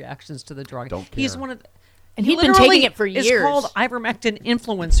their own reactions to the drug. Don't He's care. one of the, And he he'd been literally taking it for is years. called ivermectin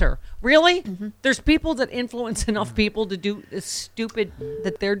influencer. Really? Mm-hmm. There's people that influence enough people to do this stupid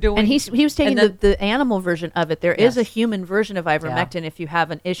that they're doing. And he was taking And then- the animal version of it. There is Yes. a human version of ivermectin if you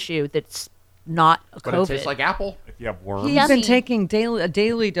have an issue that's not a But COVID. it tastes like apple. If you have worms. He's been taking a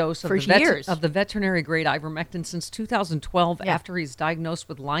daily dose of For the, years. of the veterinary grade ivermectin since 2012 Yeah. after he's diagnosed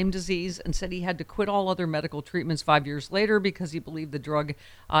with Lyme disease, and said he had to quit all other medical treatments 5 years later because he believed the drug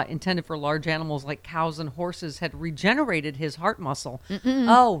intended for large animals like cows and horses had regenerated his heart muscle.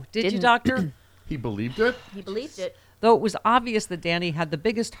 Oh, did you, Didn't. doctor? He believed it. He believed it. Though it was obvious that Danny had the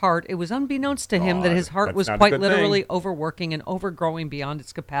biggest heart, it was unbeknownst to him that his heart that's was not a quite good literally thing. overworking and overgrowing beyond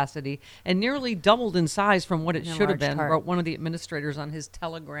its capacity and nearly doubled in size from what it An should have enlarged been, heart. wrote one of the administrators on his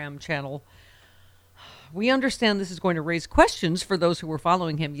Telegram channel. We understand this is going to raise questions for those who were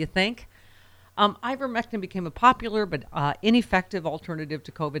following him, you think? Ivermectin became a popular but ineffective alternative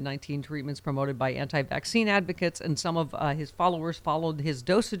to COVID-19 treatments promoted by anti-vaccine advocates, and some of his followers followed his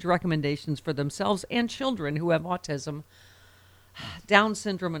dosage recommendations for themselves and children who have autism, Down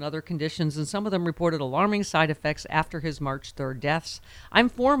syndrome, and other conditions, and some of them reported alarming side effects after his March 3rd deaths. I'm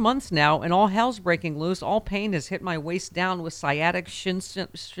 4 months now, and all hell's breaking loose. All pain has hit my waist down with sciatic, shin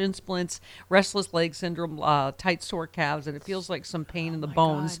splints, restless leg syndrome, tight sore calves, and it feels like some pain in the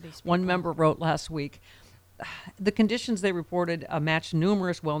bones, one member wrote last week. The conditions they reported match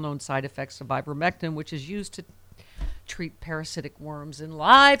numerous well-known side effects of ivermectin, which is used to treat parasitic worms in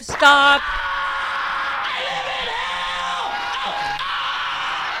livestock.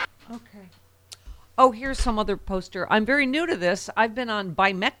 Okay. Oh, here's some other poster. I'm very new to this. I've been on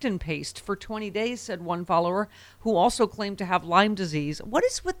bimectin paste for 20 days, said one follower, who also claimed to have Lyme disease. What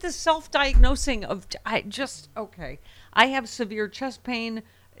is with this self-diagnosing of... okay. I have severe chest pain,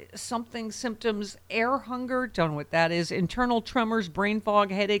 symptoms, air hunger, don't know what that is, internal tremors, brain fog,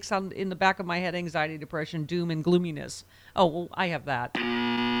 headaches in the back of my head, anxiety, depression, doom, and gloominess. Oh, well, I have that.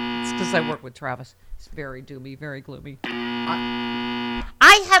 It's because I work with Travis. It's very doomy, very gloomy.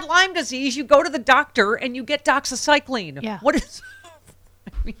 I had Lyme disease. You go to the doctor and you get doxycycline. Yeah. What is...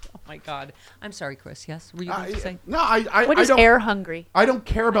 I mean, oh, my God. I'm sorry, Chris. Yes? Were you going to say? No, I What is don't, air hungry? I don't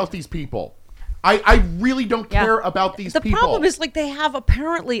care about these people. I really don't care about these The people. problem is, like, they have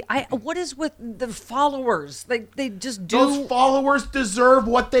apparently... what is with the followers? They just do... Those followers deserve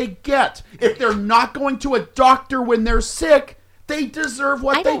what they get. If they're not going to a doctor when they're sick, they deserve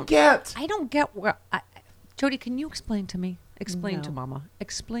what they get. I don't get where... Jody, can you explain to me? Explain to Mama.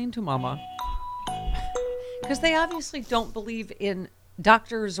 Explain to Mama. Because they obviously don't believe in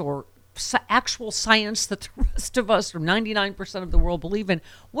doctors or actual science that the rest of us, or 99% of the world, believe in.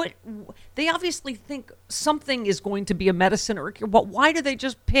 What they obviously think something is going to be a medicine or a cure. But why do they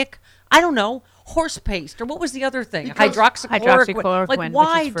just pick, I don't know, horse paste, or what was the other thing? Hydroxychloroquine. Like,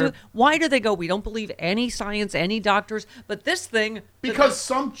 why do they go, we don't believe any science, any doctors, but this thing... Because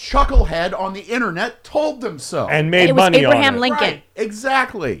some chucklehead on the internet told them so. And made money on it. Abraham Lincoln. Right,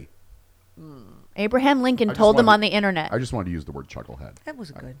 exactly. Abraham Lincoln told them on the internet. I just wanted to use the word chucklehead. That was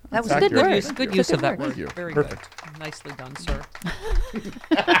good. That was accurate. good use of that word. Thank you. Very Perfect. good. Nicely done, sir.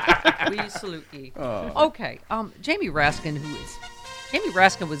 We salute ye. Oh. Okay. Jamie Raskin, Jamie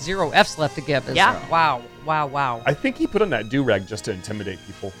Raskin with 0 F's left to give. Wow. I think he put on that do-rag just to intimidate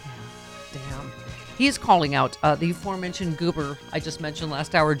people. Damn. He is calling out the aforementioned goober I just mentioned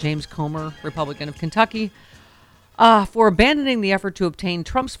last hour, James Comer, Republican of Kentucky, for abandoning the effort to obtain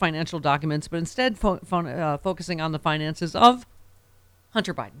Trump's financial documents, but instead focusing on the finances of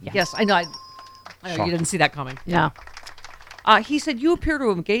Hunter Biden. Yes, I know. I know you didn't see that coming. No. He said, you appear to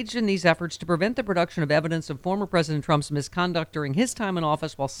have engaged in these efforts to prevent the production of evidence of former President Trump's misconduct during his time in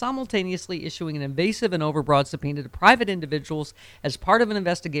office while simultaneously issuing an invasive and overbroad subpoena to private individuals as part of an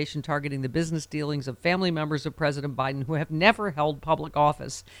investigation targeting the business dealings of family members of President Biden who have never held public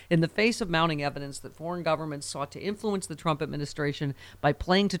office. In the face of mounting evidence that foreign governments sought to influence the Trump administration by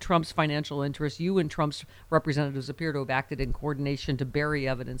playing to Trump's financial interests, you and Trump's representatives appear to have acted in coordination to bury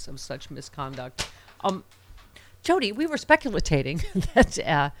evidence of such misconduct. Jody, we were speculating that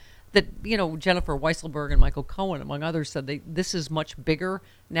Jennifer Weisselberg and Michael Cohen, among others, said this is much bigger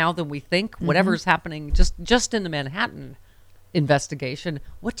now than we think. Mm-hmm. Whatever's happening just in the Manhattan investigation.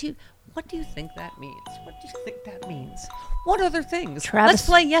 What do you think that means? What other things? Let's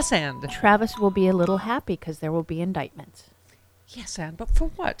play yes and. Travis will be a little happy because there will be indictments. Yes and, but for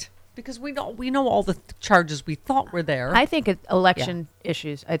what? Because we know all the charges we thought were there. I think it's election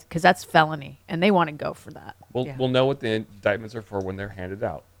issues because that's felony, and they want to go for that. We'll know what the indictments are for when they're handed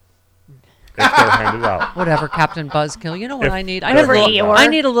out. If they're handed out. Whatever, Captain Buzzkill. You know what If I need? they're I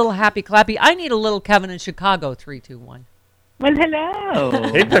need a little happy clappy. I need a little Kevin in Chicago. 3, 2, 1. Well, hello.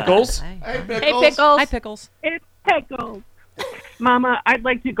 Hey, Pickles. Hey, Pickles. Hey, Pickles. Hi, Pickles. It's Pickles. Mama, I'd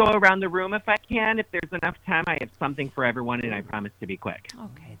like to go around the room if I can. If there's enough time, I have something for everyone, and I promise to be quick.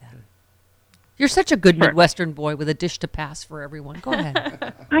 Okay, then. You're such a good Midwestern boy with a dish to pass for everyone. Go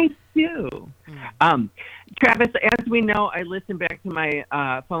ahead. I do. Travis, as we know, I listen back to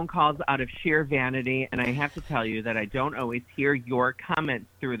my phone calls out of sheer vanity, and I have to tell you that I don't always hear your comments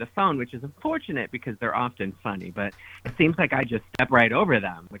through the phone, which is unfortunate because they're often funny, but it seems like I just step right over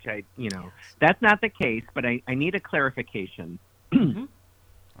them, which that's not the case, but I need a clarification.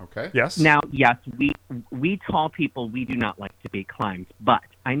 Okay. Yes. Now, yes, we tall people, we do not like to be climbed, but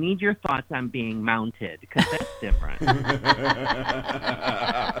I need your thoughts on being mounted because that's different.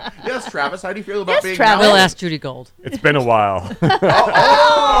 Yes, Travis. How do you feel about being Travis. mounted? We'll ask Judy Gold. It's been a while.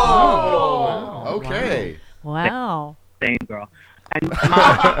 Oh, okay. Wow. Same girl. And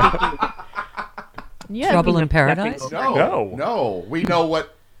Trouble in Paradise? No. We know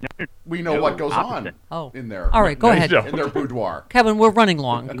what goes on in there. All right, go ahead. In their boudoir. Kevin, we're running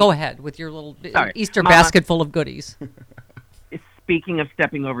long. Go ahead with your little Sorry. Easter Mama. basket full of goodies. Speaking of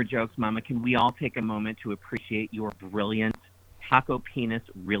stepping over jokes, Mama, can we all take a moment to appreciate your brilliant Taco Penis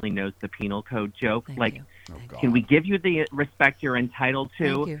really knows the penal code joke? Can we give you the respect you're entitled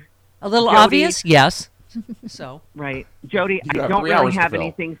to? Thank you. A little Jody, obvious? Yes. So. Right. Jody, You I have don't 3 really hours to have fill.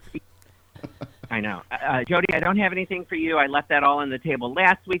 anything. I know. Jody, I don't have anything for you. I left that all on the table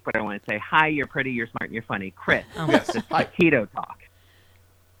last week, but I want to say hi, you're pretty, you're smart, and you're funny. Chris, Yes. the Hi. taquito talk.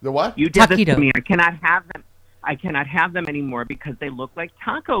 The what? You did this Taquito. to me. I cannot have them anymore because they look like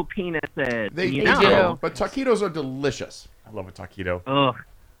taco penises. They you do. know. But taquitos are delicious. I love a taquito. Ugh.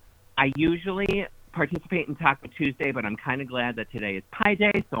 I usually participate in Taco Tuesday, but I'm kind of glad that today is Pie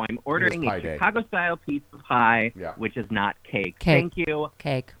Day, so I'm ordering Pie a Day. Chicago-style pizza pie, Yeah. which is not cake. Cake. Thank you.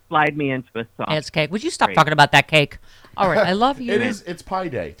 Cake. Slide me into a sauce. It's cake. Would you stop Great. talking about that cake? All right, I love you. It's Pie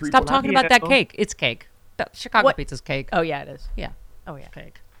Day. Stop talking about that cake. It's cake. Chicago What? pizza's cake. Oh, yeah, it is. Yeah. Oh, yeah.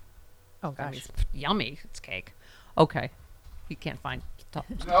 Cake. Oh, I mean, gosh. it's yummy. It's cake. Okay. You can't find talk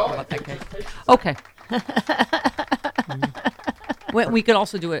No, about that cake. Okay. We could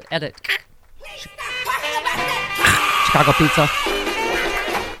also do an edit. Chicago pizza.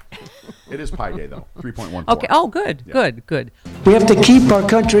 It is Pie Day, though. 3.14. Okay. Oh, good. Yeah. Good. We have to keep our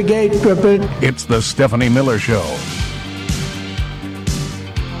country gate. It's the Stephanie Miller Show.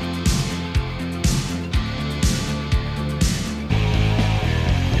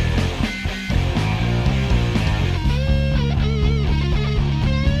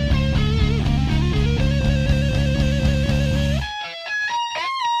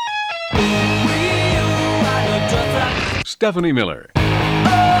 Stephanie Miller.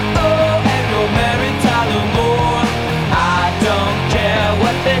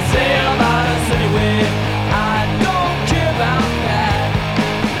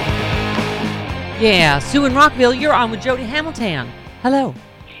 Yeah. Sue in Rockville, you're on with Jody Hamilton. Hello.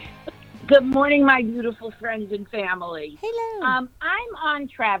 Good morning, my beautiful friends and family. Hello. I'm on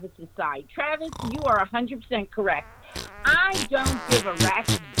Travis's side. Travis, you are 100% correct. I don't give a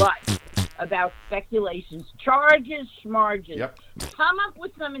rat's butt about speculations, charges, schmarges. Yep. Come up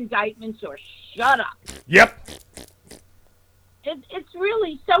with some indictments or shut up. Yep. It's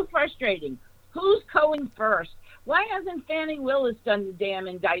really so frustrating. Who's going first? Why hasn't Fannie Willis done the damn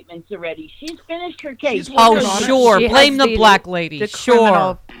indictments already? She's finished her case. Oh, sure. Blame the black lady. The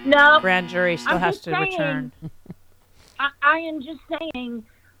Sure. No. Grand jury still I'm has just to saying, return. I am just saying,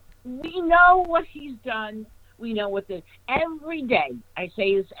 we know what he's done. We know what every day, I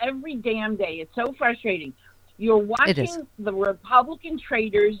say this every damn day. It's so frustrating. You're watching the Republican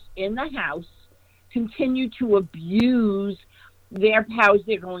traitors in the House continue to abuse their powers.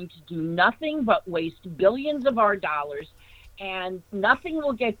 They're going to do nothing but waste billions of our dollars, and nothing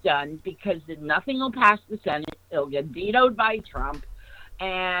will get done because nothing will pass the Senate. It'll get vetoed by Trump.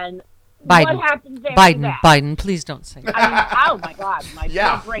 And Biden. what happens after that? Biden, please don't say that. I mean, oh my God, my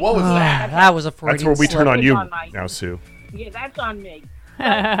brain. what was that? That was a Freudian That's where we turn slip. on you It's on my- now, Sue. Yeah, that's on me. But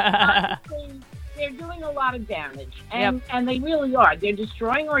honestly, they're doing a lot of damage, and they really are. They're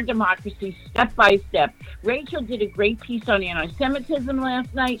destroying our democracy step by step. Rachel did a great piece on anti-Semitism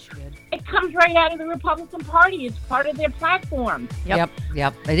last night. It comes right out of the Republican Party. It's part of their platform. Yep.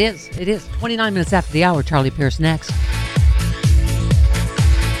 It is. 29 minutes after the hour. Charlie Pierce next.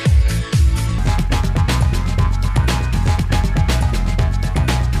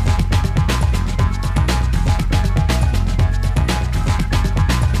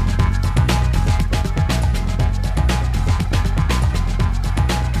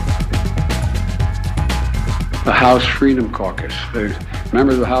 House Freedom Caucus. The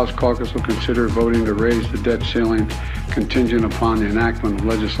members of the House Caucus will consider voting to raise the debt ceiling contingent upon the enactment of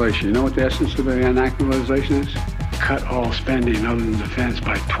legislation. You know what the essence of the enactment of legislation is? Cut all spending other than defense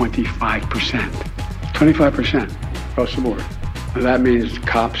by 25%. 25% across the board. Now that means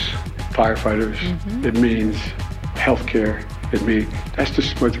cops, firefighters. It means health care. That's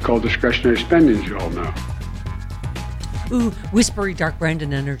just what they call discretionary spending, as you all know. Ooh, whispery dark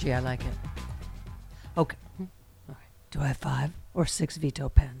Brandon energy. I like it. Okay. All right. Do I have 5 or 6 veto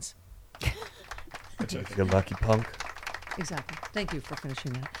pens? You're lucky, punk. Exactly. Thank you for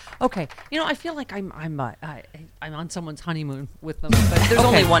finishing that. Okay. I feel like I'm on someone's honeymoon with them. But There's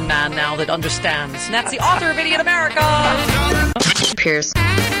only one man now that understands, and that's the author of Idiot America. Pierce.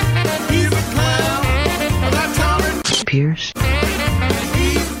 Pierce.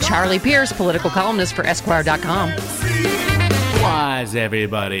 Charlie Pierce, political columnist for Esquire.com. Why's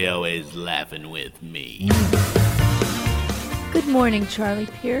everybody always laughing with me? Good morning, Charlie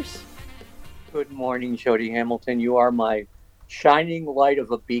Pierce. Good morning, Jody Hamilton. You are my shining light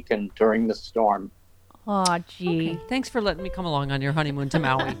of a beacon during the storm. Aw, gee. Okay. Thanks for letting me come along on your honeymoon to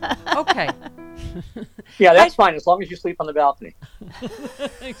Maui. Okay. Yeah, that's fine, as long as you sleep on the balcony.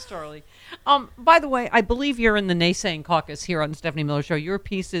 Thanks, Charlie. By the way, I believe you're in the naysaying caucus here on the Stephanie Miller Show. Your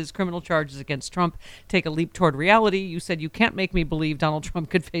piece is criminal charges against Trump take a leap toward reality. You said you can't make me believe Donald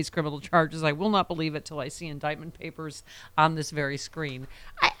Trump could face criminal charges. I will not believe it till I see indictment papers on this very screen.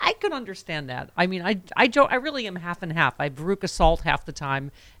 I could understand that. I mean, I really am half and half. I Veruca Salt half the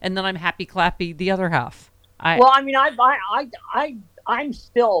time, and then I'm happy clappy the other half. I'm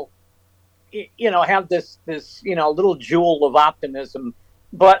still, have this little jewel of optimism,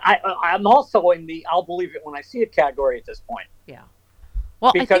 but I'm also in the I'll believe it when I see it category at this point. Yeah.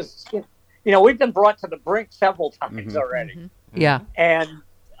 Well, because we've been brought to the brink several times already. Yeah. And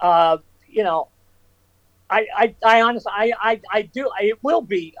I honestly it will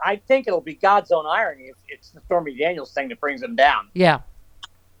be. I think it'll be God's own irony if it's the Stormy Daniels thing that brings him down. Yeah.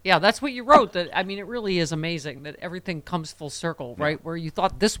 Yeah, that's what you wrote. That I mean, it really is amazing that everything comes full circle, right? Where you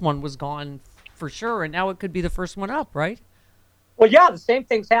thought this one was gone for sure, and now it could be the first one up, right? Well, yeah, the same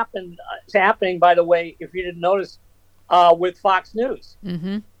thing's happening, by the way, if you didn't notice, with Fox News,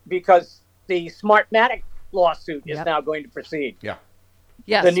 because the Smartmatic lawsuit is now going to proceed. Yeah.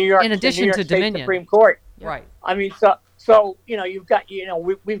 Yes. The New York, in addition the New York to State Dominion Supreme Court. Right. I mean, so you've got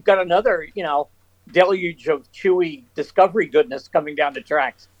we've got another deluge of chewy discovery goodness coming down the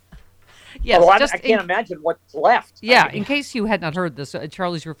tracks. Yes, I can't imagine what's left. Yeah, in case you had not heard this,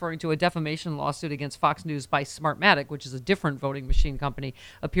 Charlie's referring to a defamation lawsuit against Fox News by Smartmatic, which is a different voting machine company,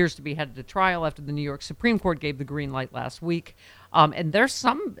 appears to be headed to trial after the New York Supreme Court gave the green light last week. And there's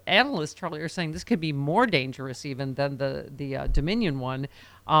some analysts, Charlie, are saying this could be more dangerous even than the Dominion one.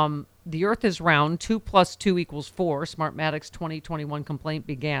 The Earth is round. 2 + 2 = 4. Smartmatic's 2021 complaint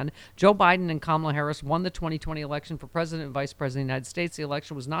began. Joe Biden and Kamala Harris won the 2020 election for president and vice president of the United States. The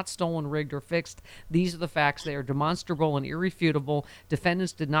election was not stolen, rigged, or fixed. These are the facts. They are demonstrable and irrefutable.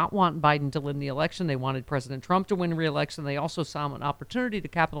 Defendants did not want Biden to win the election. They wanted President Trump to win re-election. They also saw an opportunity to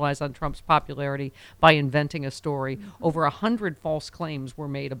capitalize on Trump's popularity by inventing a story. Over 100 false claims were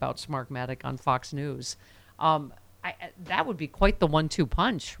made about Smartmatic on Fox News. That would be quite the 1-2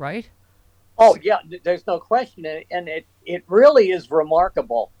 punch, right? Oh yeah, there's no question, and it really is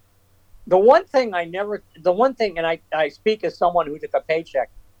remarkable. The one thing, and I speak as someone who took a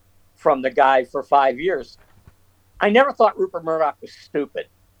paycheck from the guy for 5 years. I never thought Rupert Murdoch was stupid,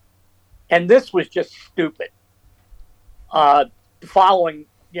 and this was just stupid. Following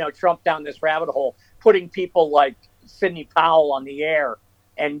Trump down this rabbit hole, putting people like Sidney Powell on the air,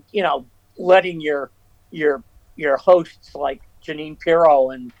 and letting your hosts like Jeanine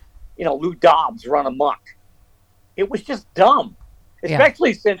Pirro and Lou Dobbs run amok. It was just dumb,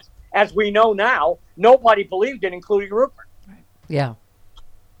 especially since, as we know now, nobody believed it, including Rupert. Yeah.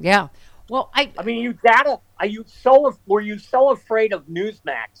 Well, I mean, were you so afraid of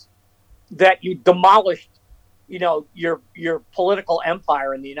Newsmax that you demolished, your political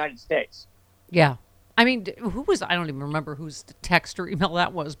empire in the United States? Yeah. I mean, I don't even remember whose text or email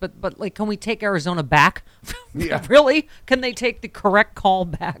that was, but like, can we take Arizona back? Yeah. Really? Can they take the correct call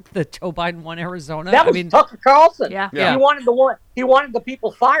back that Joe Biden won Arizona? That was Tucker Carlson. Yeah. He wanted the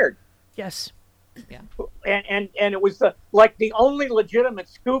people fired. Yes. Yeah. And it was the only legitimate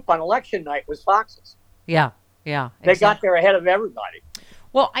scoop on election night was Fox's. Yeah. They got there ahead of everybody.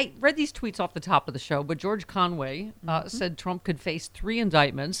 Well, I read these tweets off the top of the show, but George Conway said Trump could face 3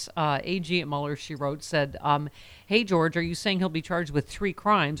 indictments. AG at Mueller, she wrote, said, hey, George, are you saying he'll be charged with 3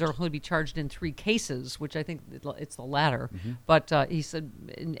 crimes or he'll be charged in 3 cases, which I think it's the latter. But he said,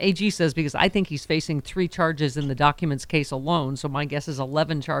 and AG says, because I think he's facing 3 charges in the documents case alone, so my guess is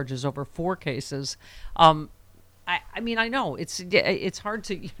 11 charges over 4 cases. I mean, I know it's hard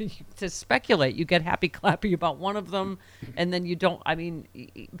to speculate. You get happy clappy about one of them, and then you don't. I mean,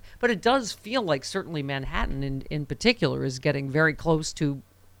 but it does feel like certainly Manhattan in particular is getting very close to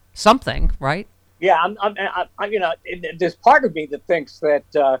something, right? Yeah, there's part of me that thinks that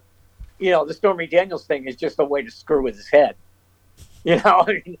the Stormy Daniels thing is just a way to screw with his head.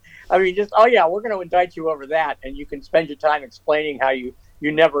 I mean, just we're going to indict you over that, and you can spend your time explaining how you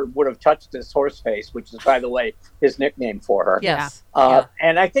never would have touched this horse face, which is, by the way, his nickname for her. Yes.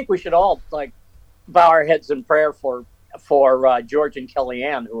 And I think we should all bow our heads in prayer for George and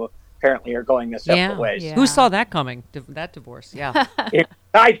Kellyanne, who apparently are going their separate ways. Yeah. Who saw that coming? That divorce? Yeah.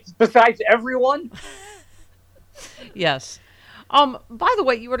 Besides everyone. Yes. By the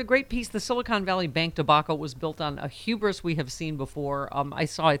way, you wrote a great piece. The Silicon Valley Bank debacle was built on a hubris we have seen before. I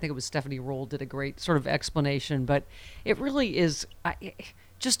think it was Stephanie Roll did a great sort of explanation, but it really is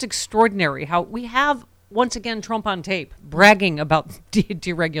just extraordinary how we have, once again, Trump on tape bragging about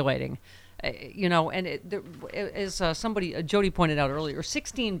deregulating. As Jody pointed out earlier,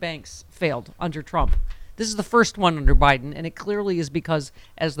 16 banks failed under Trump. This is the first one under Biden, and it clearly is because,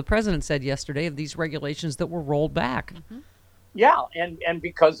 as the president said yesterday, of these regulations that were rolled back. Mm-hmm. Yeah, and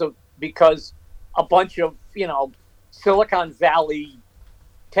because a bunch of Silicon Valley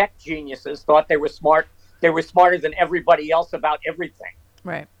tech geniuses thought they were smart. They were smarter than everybody else about everything.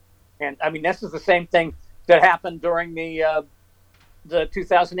 Right. And I mean, this is the same thing that happened during the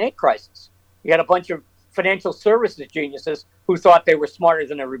 2008 crisis. You had a bunch of financial services geniuses who thought they were smarter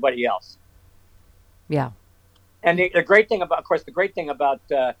than everybody else. Yeah. And the great thing about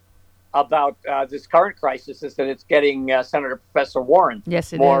this current crisis is that it's getting Senator Professor Warren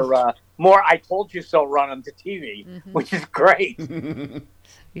more I told you so run on the TV, which is great.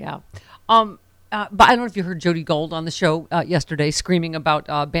 Yeah. But I don't know if you heard Jody Gold on the show yesterday screaming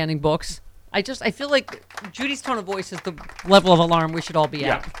about banning books. I feel like Judy's tone of voice is the level of alarm we should all be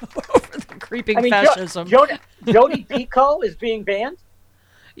at over the creeping fascism. Jody Picoult is being banned?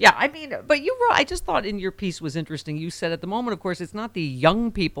 Yeah, I mean, but I just thought in your piece was interesting. You said at the moment, of course, it's not the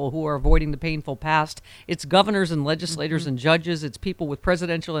young people who are avoiding the painful past. It's governors and legislators and judges. It's people with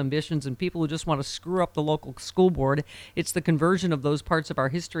presidential ambitions and people who just want to screw up the local school board. It's the conversion of those parts of our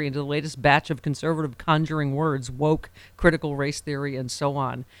history into the latest batch of conservative conjuring words, woke, critical race theory, and so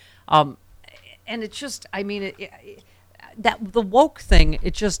on. And it's just, I mean, that the woke thing,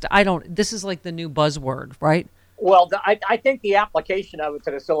 this is like the new buzzword, right? Well, I think the application of it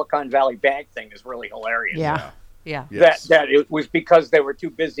to the Silicon Valley Bank thing is really hilarious. Yeah. Yes. That it was because they were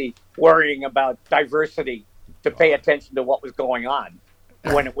too busy worrying about diversity to pay attention to what was going on,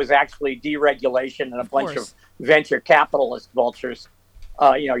 when it was actually deregulation and a bunch of venture capitalist vultures,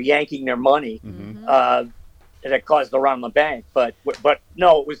 yanking their money that caused the run on the bank. But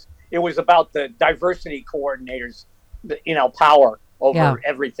no, it was about the diversity coordinators, power over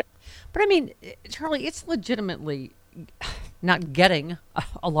everything. But I mean, Charlie, it's legitimately not getting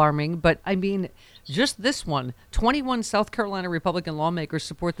alarming, but I mean, just this one, 21 South Carolina Republican lawmakers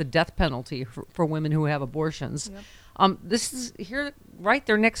support the death penalty for women who have abortions. Yep. This is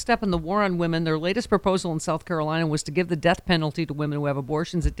their next step in the war on women. Their latest proposal in South Carolina was to give the death penalty to women who have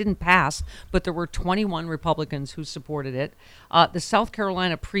abortions. It didn't pass, but there were 21 Republicans who supported it. The South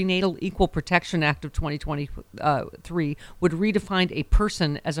Carolina Prenatal Equal Protection Act of 2023 would redefine a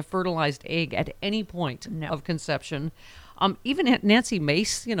person as a fertilized egg at any point of conception. Even Nancy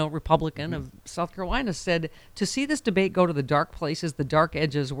Mace, Republican of South Carolina, said to see this debate go to the dark places, the dark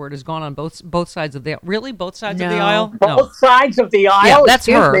edges, where it has gone on both sides of the really both sides of the aisle. Both sides of the aisle. Yeah, that's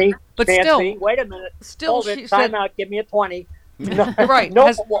Excuse her. Me, but Nancy, still, wait a minute. Still, hold it. Time out. Give me a 20. Right.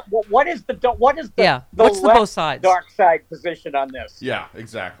 No. What is the what's the both sides dark side position on this? Yeah,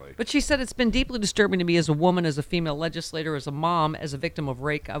 exactly. But she said it's been deeply disturbing to me as a woman, as a female legislator, as a mom, as a victim of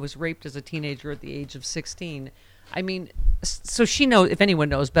rape. I was raped as a teenager at the age of 16. I mean, so she knows, if anyone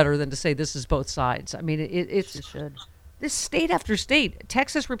knows better than to say this is both sides. I mean, it's she should. This state after state.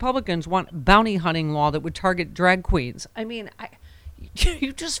 Texas Republicans want bounty hunting law that would target drag queens. I mean,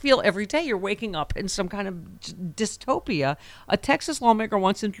 you just feel every day you're waking up in some kind of dystopia. A Texas lawmaker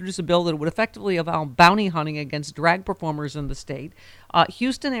wants to introduce a bill that would effectively allow bounty hunting against drag performers in the state.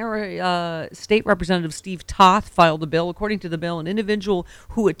 Houston area State Representative Steve Toth filed a bill. According to the bill, an individual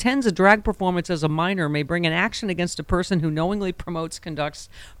who attends a drag performance as a minor may bring an action against a person who knowingly promotes, conducts,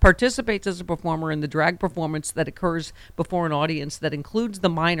 participates as a performer in the drag performance that occurs before an audience that includes the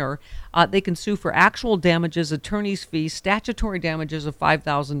minor. They can sue for actual damages, attorney's fees, statutory damages of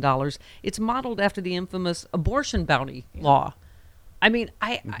 $5,000. It's modeled after the infamous abortion bounty law. I mean,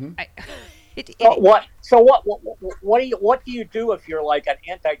 What do you do if you're like an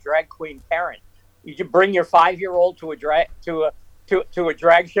anti-drag queen parent? You should bring your 5-year-old to a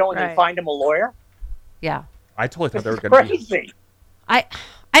drag show and then find him a lawyer. Yeah, I totally thought they were going to be crazy.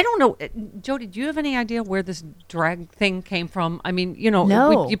 I don't know, Jody. Do you have any idea where this drag thing came from? I mean,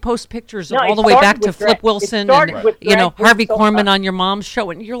 No. you post pictures No, all the it way back started to with Flip drag- Wilson it started and with drag queens Harvey so Korman much. on your mom's show,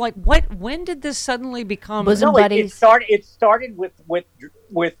 and you're like, what? When did this suddenly become? Bosom No, it buddies. started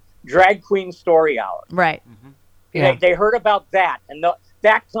with drag queen story hour. Right. Yeah. They heard about that, and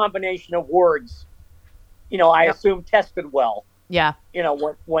that combination of words, I assume tested well. Yeah.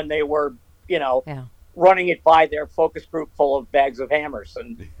 When they were, Yeah. running it by their focus group full of bags of hammers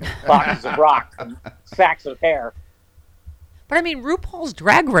and boxes of rocks and sacks of hair. But I mean, RuPaul's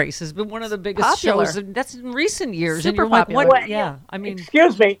Drag Race has been one of the biggest Popular. shows, and that's in recent years. and Super you're like, popular. what? Well, Yeah, I mean,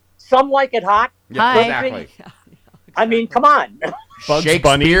 Excuse me, some like it hot. Yeah, Hi. exactly. I mean, come on. Bugs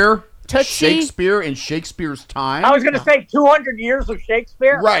Shakespeare, Tootsie. Shakespeare in Shakespeare's time. I was going to say 200 years of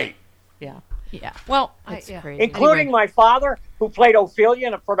Shakespeare. Right. yeah. Yeah. Well, It's yeah. crazy. Including Anyway. my father, who played Ophelia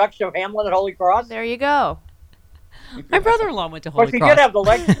in a production of Hamlet at Holy Cross. There you go. My brother-in-law went to Of course, Holy he Cross. did have the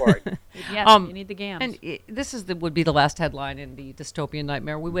legs for it. Yes, Um, you need the gams. And this would be the last headline in the dystopian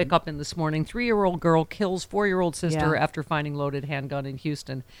nightmare. We wake up in this morning, 3-year-old girl kills 4-year-old sister Yeah. after finding loaded handgun in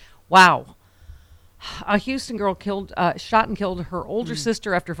Houston. Wow. A Houston girl shot and killed her older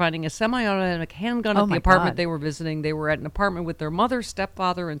sister after finding a semi-automatic handgun Oh at the my apartment God. they were visiting. They were at an apartment with their mother,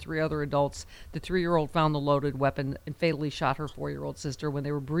 stepfather, and 3 other adults. The 3-year-old found the loaded weapon and fatally shot her 4-year-old sister when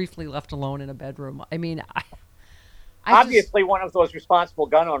they were briefly left alone in a bedroom. I mean, I just- Obviously, one of those responsible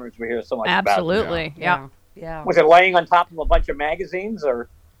gun owners we hear so much about. Absolutely. Yeah. yeah. Was it laying on top of a bunch of magazines or,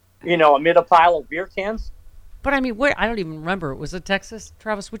 amid a pile of beer cans? But I mean, I don't even remember. Was it Texas,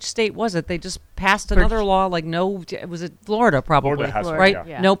 Travis? Which state was it? They just passed another law, like was it Florida? Probably, Florida has one, right?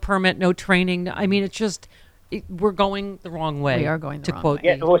 yeah. No permit, no training. I mean, it's just we're going the wrong way. We are going the to wrong quote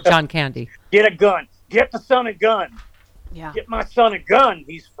way. Yeah, John Candy. Get a gun. Get the son a gun. Yeah. Get my son a gun.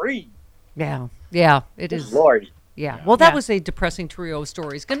 He's free. Yeah, it is. Lord. Yeah. Well, that was a depressing trio of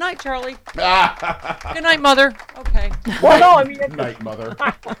stories. Good night, Charlie. Good night, Mother. Okay. Well, no, I mean, Night, mother.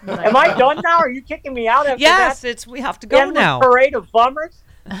 am I done now? Are you kicking me out after Yes, that? we have to go endless now. parade of bummers?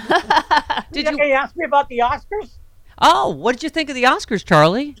 Did you ask me about the Oscars? Oh, what did you think of the Oscars,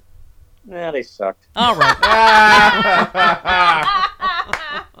 Charlie? Yeah, they sucked. All right.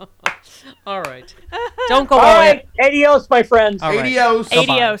 All right. Don't go All all right. Adios, my friends. All right. Adios.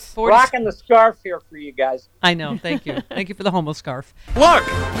 Bye-bye. Adios. Rocking the scarf here for you guys. I know. Thank you. Thank you for the homo scarf. Look,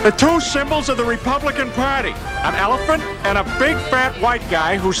 the 2 symbols of the Republican Party: an elephant and a big fat white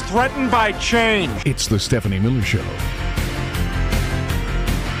guy who's threatened by change. It's the Stephanie Miller Show.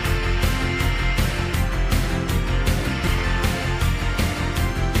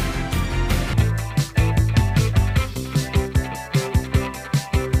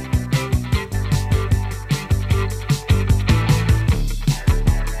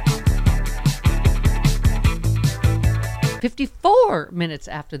 "54 minutes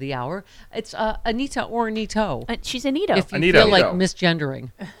after the hour." It's Anita or Anito. She's Anito. If you Anito. feel like Anito.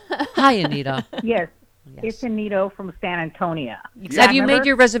 misgendering. Hi, Anita. Yes. Yes. It's Anito from San Antonio. Have you Remember? made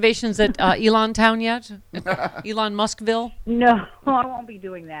your reservations at Elon Town yet? Elon Muskville? No, I won't be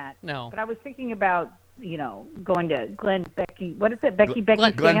doing that. No. But I was thinking about, going to Glen Becky. What is it? Becky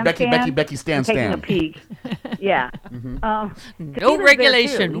Stan Becky Stan Taking a Stan. peek. Yeah. No he lives there,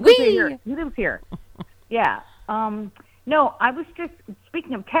 regulation. too. He lives Whee! here. He lives here. Yeah. No, I was just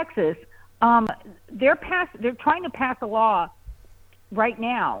speaking of Texas. They're trying to pass a law right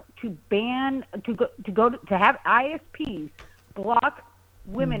now to ban to have ISPs block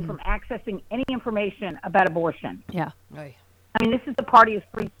women from accessing any information about abortion. Yeah. I mean, this is the party of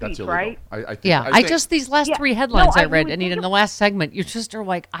free That's speech, illegal. right? I think, Just these last Yeah. 3 headlines No, I read, you would Anita, think in the last segment, you just are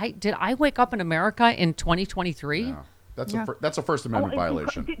like, did I wake up in America in 2023? Yeah. That's a First Amendment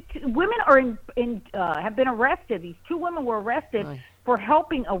violation. Women are have been arrested. These 2 women were arrested for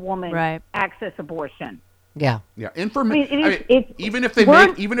helping a woman access abortion. Yeah. Yeah, even if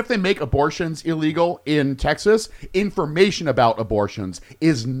they make abortions illegal in Texas, information about abortions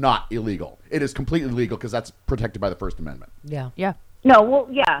is not illegal. It is completely legal because that's protected by the First Amendment. Yeah. Yeah. No, well,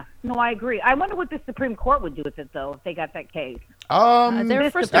 yeah. No, I agree. I wonder what the Supreme Court would do with it, though, if they got that case.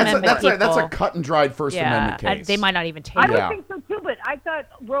 They're First Amendment that's a people. cut and dried First Amendment case. They might not even take I it. would think so, too, but I thought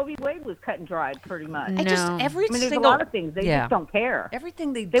Roe v. Wade was cut and dried pretty much. No. Just every there's single a lot of things. They just don't care.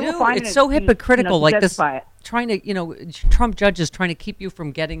 Everything they will do, find it's an so excuse, hypocritical. to Like this, justify it. trying to, Trump judges trying to keep you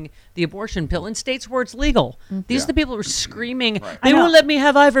from getting the abortion pill in states where it's legal. These are the people who are screaming, they won't let me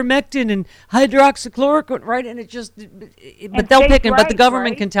have ivermectin and hydroxychloroquine, right? And it just, but they'll pick it. But the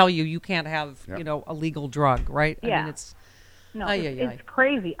government can tell you can't have, a legal drug, right? Yeah. I mean, it's. No, it's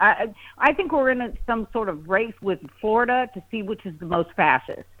crazy. I think we're in some sort of race with Florida to see which is the most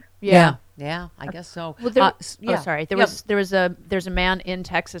fascist. Yeah, I guess so. Well, there's a man in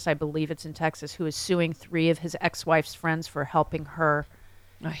Texas, I believe it's in Texas, who is suing 3 of his ex-wife's friends for helping her.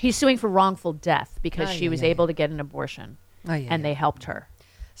 He's suing for wrongful death because she was able to get an abortion, and they helped her.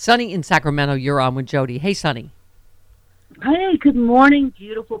 Sonny in Sacramento, you're on with Jody. Hey, Sonny. Hey, good morning,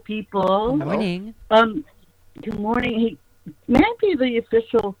 beautiful people. Good morning. Good morning. Hey, may I be the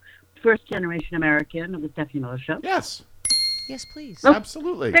official first-generation American of the Stephanie Miller Show? Yes. Yes, please. Oh,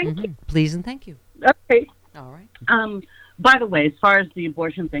 absolutely. Thank you. Please and thank you. Okay. All right. By the way, as far as the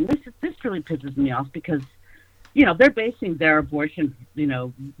abortion thing, this really pisses me off because, they're basing their abortion,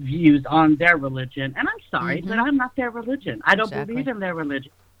 views on their religion. And I'm sorry, but I'm not their religion. I don't believe in their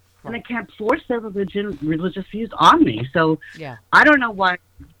religion. And I can't force their religious views on me. So I don't know why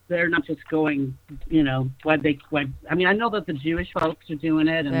they're not just going, I know that the Jewish folks are doing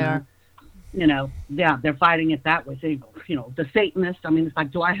it and they're fighting it that way. So, the Satanists, it's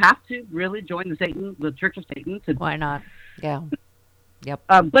like, do I have to really join the Church of Satan? Why not? Yeah. Yep.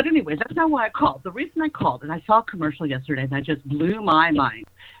 But anyways, that's not why I called. The reason I called, and I saw a commercial yesterday that just blew my mind.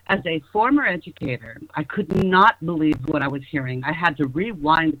 As a former educator, I could not believe what I was hearing. I had to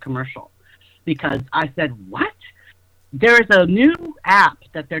rewind the commercial because I said, what? There is a new app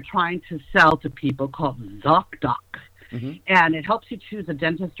that they're trying to sell to people called ZocDoc. And it helps you choose a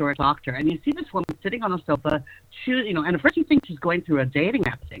dentist or a doctor. And you see this woman sitting on a sofa, and at first you think she's going through a dating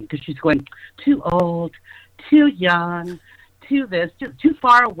app thing because she's going too old, too young, too this, too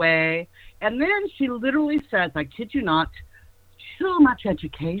far away. And then she literally says, I kid you not, too much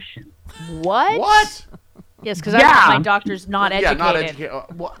education. What? Yes, because my doctor's not educated. Not educated.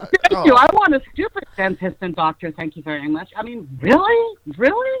 Thank you. I want a stupid dentist and doctor. Thank you very much. Really?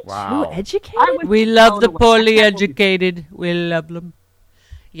 Really? Wow. Too educated? We love the poorly educated. We love them.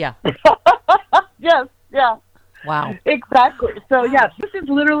 Yeah. Yes. Yeah. Wow. Exactly. So, this is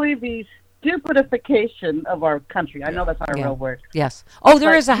literally the stupidification of our country. I know that's not a real word. Yes. Oh,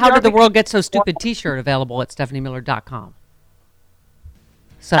 there is a How Did the World Get So Stupid t-shirt available at StephanieMiller.com.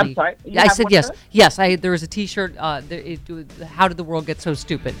 Sonny. I'm sorry. I said yes. Yes, there was a t-shirt. How Did the World Get So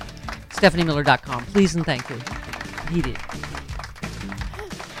Stupid? StephanieMiller.com. Please and thank you. Eat it.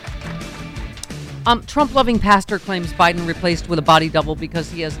 Trump-loving pastor claims Biden replaced with a body double because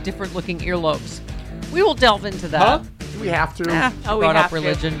he has different-looking earlobes. We will delve into that. Huh? Do we have to? We brought up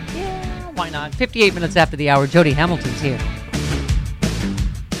religion. Yeah, why not? 58 minutes after the hour, Jody Hamilton's here.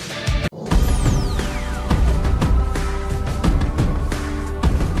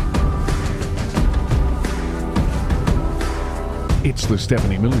 It's the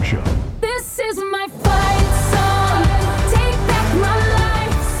Stephanie Miller Show. This is my fight song. Take back my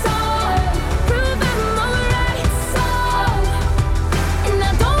life song. Prove I'm alright song. And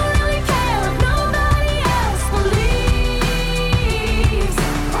I don't really care if nobody else believes.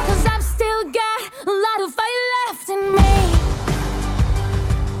 'Cause I've still got a lot of fight left in me.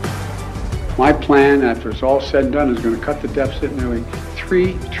 My plan, after it's all said and done, is going to cut the deficit nearly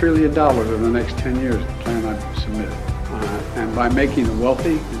 $3 trillion over the next 10 years, the plan I've submitted. And by making the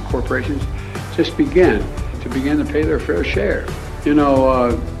wealthy and corporations just begin to pay their fair share.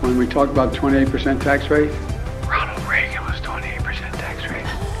 When we talked about 28% tax rate, Ronald Reagan was 28% tax rate.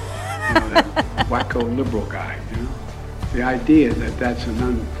 That wacko liberal guy, The idea that that's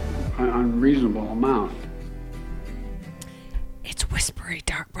an unreasonable amount. It's whispery,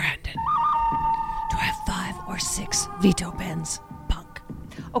 Dark Brandon. Do I have 5 or 6 veto pens? Punk.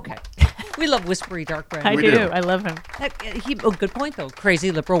 Okay. We love whispery, Dark Brandon. I do. I love him. Good point, though.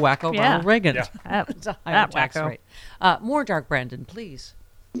 Crazy, liberal, wacko, Ronald Reagan. Yeah. It's a higher tax rate. More Dark Brandon, please.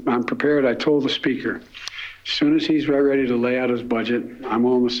 I'm prepared. I told the speaker, as soon as he's ready to lay out his budget, I'm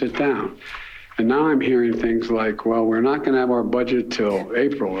willing to sit down. And now I'm hearing things like, well, we're not going to have our budget till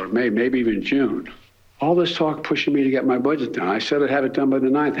April or May, maybe even June. All this talk pushing me to get my budget done. I said I'd have it done by the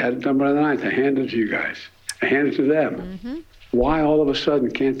 9th. I had it done by the 9th. I handed it to you guys. They hand it to them. Why all of a sudden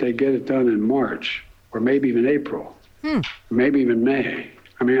can't they get it done in March or maybe even April, maybe even May?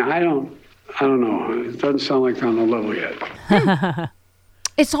 I mean, I don't know. It doesn't sound like they're on the level yet.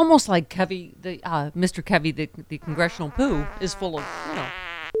 It's almost like Kevy, Mr. Kevy, the congressional poo, is full of,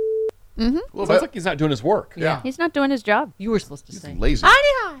 Well, sounds like he's not doing his work. Yeah. He's not doing his job. You were supposed to say. Lazy.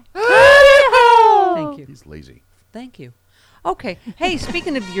 Thank you. He's lazy. Thank you. Okay. Hey,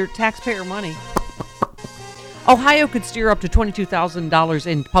 speaking of your taxpayer money, Ohio could steer up to $22,000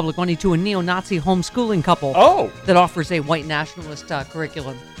 in public money to a neo-Nazi homeschooling couple that offers a white nationalist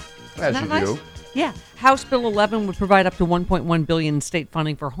curriculum. As Isn't you that nice? do. Yeah. House Bill 11 would provide up to $1.1 billion in state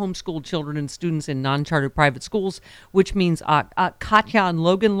funding for homeschooled children and students in non-chartered private schools, which means Katya and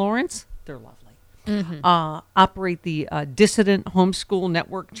Logan Lawrence, they're lovely, operate the Dissident Homeschool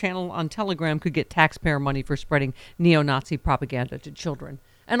Network channel on Telegram, could get taxpayer money for spreading neo-Nazi propaganda to children.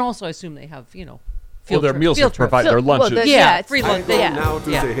 And also, I assume they have, Their meals are provided, their lunches. It's free lunch. I go now to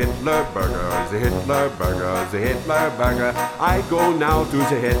the Hitler Burger, the Hitler Burger, the Hitler Burger. I go now to the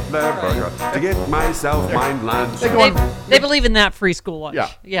Hitler Burger to get myself my lunch. They believe in that free school lunch.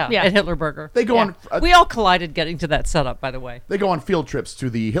 Yeah. At Hitler Burger. They go on. We all collided getting to that setup, by the way. They go on field trips to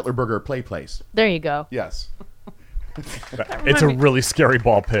the Hitler Burger play place. There you go. Yes. It's a really scary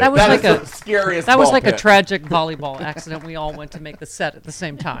ball pit. That was like the scariest. That was ball like a pit. tragic volleyball accident. We all went to make the set at the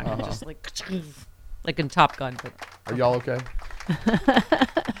same time, just like in Top Gun. But are y'all okay?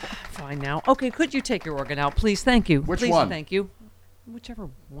 Fine now. Okay, could you take your organ out, please? Thank you. Which please, one? Thank you. Whichever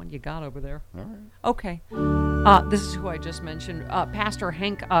one you got over there. All right. Okay. This is who I just mentioned. Pastor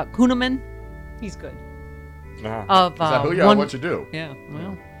Hank Kuhneman. He's good. Of Is that who you are? What you do? Yeah.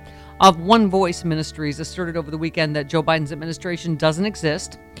 Well. Of One Voice Ministries asserted over the weekend that Joe Biden's administration doesn't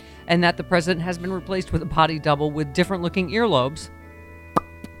exist and that the president has been replaced with a body double with different looking earlobes.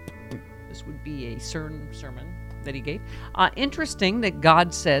 This would be a sermon that he gave. Interesting that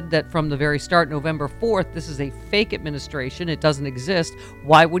God said that from the very start, November 4th, this is a fake administration. It doesn't exist.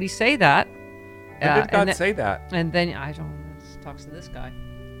 Why would he say that? When did God say that? And then, I don't know, talks to this guy.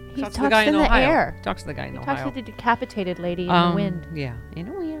 He talks to the guy in the Ohio. air. Talks to the guy in He Ohio. talks to the decapitated lady in the wind. Yeah, in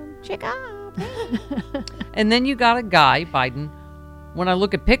the wind. Check out. And then you got a guy, Biden. When I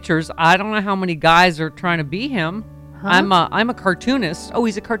look at pictures, I don't know how many guys are trying to be him. Huh? I'm a cartoonist. Oh,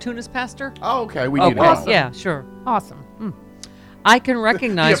 he's a cartoonist, Pastor? Oh, okay. We need awesome. it. Yeah, sure. Awesome. I can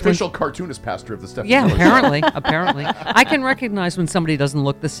recognize the official cartoonist pastor of the Stephanie Yeah, Miller apparently. Show. Apparently. I can recognize when somebody doesn't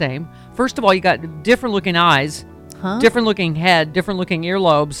look the same. First of all, you got different looking eyes, different looking head, different looking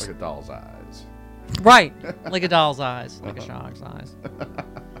earlobes. Like a doll's eyes. Right. Like a doll's eyes, like a shark's eyes.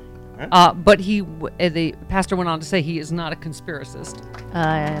 But the pastor went on to say he is not a conspiracist.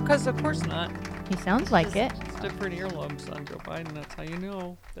 Because of course not. He sounds like it. It's different earlobes on Joe Biden. That's how you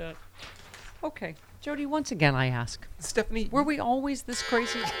know that. Okay. Jody, once again, I ask. Stephanie. Were we always this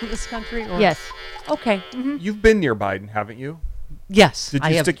crazy in this country? Or? Yes. Okay. You've been near Biden, haven't you? Yes. Did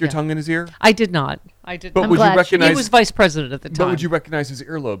you stick your tongue in his ear? I did not. I did But not. would you recognize... He was vice president at the time. But would you recognize his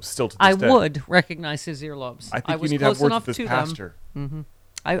earlobes still to this day? I would recognize his earlobes. I think you was need to have close words enough with this to pastor. them.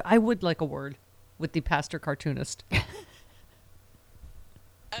 I would like a word with the pastor cartoonist.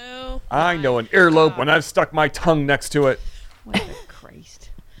 I know an earlobe when I've stuck my tongue next to it. What the Christ.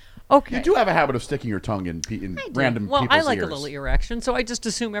 Okay. You do have a habit of sticking your tongue in random Well, people's I like ears. a little ear action, so I just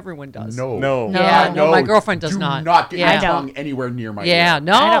assume everyone does. No. Yeah, no, my girlfriend does do not. get Yeah. your tongue anywhere near my Yeah, ear.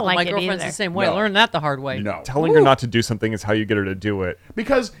 no, I don't like my it girlfriend's either. the same way. No. I learned that the hard way. No. Telling her not to do something is how you get her to do it.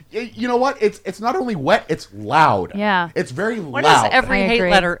 Because, you know what? It's not only wet, it's loud. Yeah. It's very What loud. has every I hate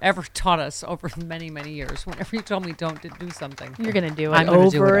agree. letter ever taught us over many, many years? Whenever you told me don't do something. You're going to do it I'm gonna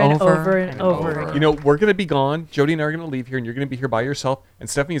do over it and over over and over over. again. You know, we're going to be gone. Jody and I are going to leave here, and you're going to be here by yourself. And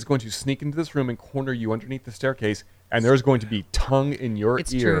Stephanie is going to sneak into this room and corner you underneath the staircase, and there's going to be tongue in your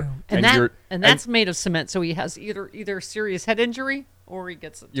It's ear. true. And that's made of cement, so he has either serious head injury or he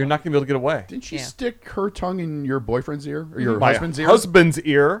gets it. You're not going to be able to get away. Didn't she stick her tongue in your boyfriend's ear? Or your My husband's ear? husband's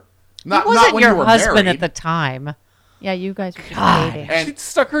ear. Not, He wasn't not when your you were husband married. at the time. Yeah, you guys were just God. dating. She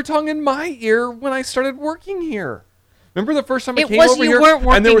stuck her tongue in my ear when I started working here. Remember the first time I It came was over you here? weren't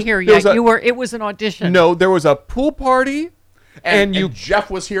and there working was- here there was yet. a- It was an audition. No, there was a pool party. And Jeff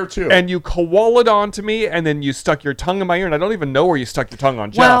was here too. And you koala'd onto me, and then you stuck your tongue in my ear, and I don't even know where you stuck your tongue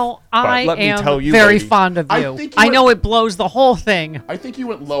on Jeff. Well, but I let am me tell you, very lady, fond of I you. think you I know went- it blows the whole thing. I think you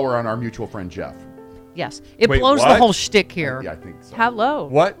went lower on our mutual friend Jeff. Yes, it Wait, blows the what? whole shtick here. Yeah, I think so. How low?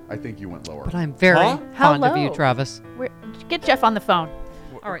 What? I think you went lower. But I'm very Huh? fond How of you, low? Travis. Get Jeff on the phone.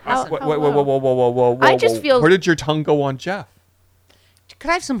 All right, How- listen. Wait, whoa. I just feel- Where did your tongue go on Jeff? Could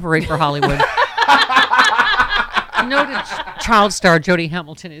I have some parade for Hollywood? Noted child star Jodie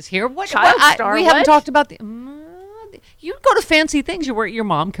Hamilton is here. What? Star, we what? haven't talked about the. You go to fancy things. You were at your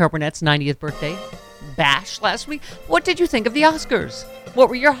mom, Carol Burnett's 90th birthday bash last week. What did you think of the Oscars? What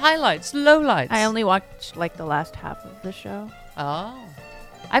were your highlights, lowlights? I only watched like the last half of the show. Oh.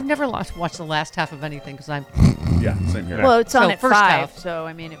 I've never watched the last half of anything because I'm. Yeah, same here. Well, it's on at first 5, half. so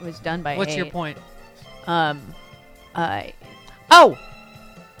I mean, it was done by What's 8. your point? I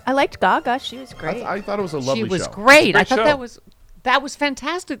I liked Gaga. She was great. I thought it was a lovely show. She was great. I Great thought show. that was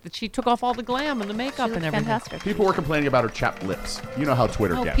fantastic that she took off all the glam and the makeup and everything. Fantastic. People were complaining about her chapped lips. You know how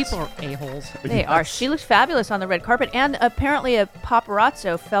Twitter Oh, gets. people are a-holes. They are. She looked fabulous on the red carpet, and apparently a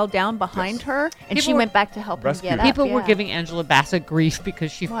paparazzo fell down behind her, and People she were- went back to help him Rescued get her. up. People were yeah. giving Angela Bassett grief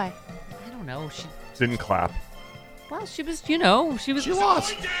because she. Why? I don't know. She. Didn't clap. Well, she was. You know, she was. She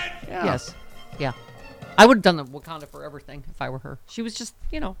lost. Yeah. Yes. Yeah. I would have done the Wakanda Forever thing if I were her. She was just.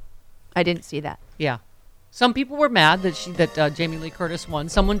 I didn't see that. Yeah. Some people were mad that Jamie Lee Curtis won.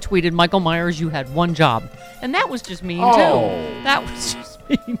 Someone tweeted, "Michael Myers, you had one job," and that was just mean Oh. too. That was just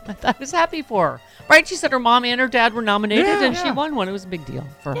mean. I was happy for her. Right? She said her mom and her dad were nominated, and she won one. It was a big deal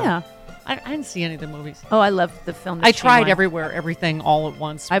for her. Yeah. I didn't see any of the movies. Oh, I love the film. That I she tried won. everywhere, everything, all at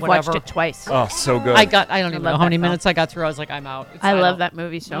once. I've whatever. watched it twice. Oh, so good. I don't even love know how that many film. minutes I got through. I was like, I'm out. I love don't- that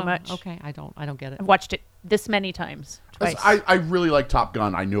movie so Oh, much. Okay, I don't get it. I've watched it this many times. Twice. I really like Top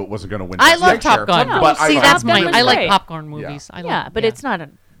Gun. I knew it wasn't going to win. I Best love Picture, Top Gun. But See, I that's Top Gun my. was I like great. popcorn movies. I yeah, love, but it's not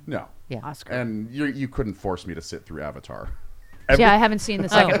an No. Oscar. And you couldn't force me to sit through Avatar. Yeah, I haven't seen the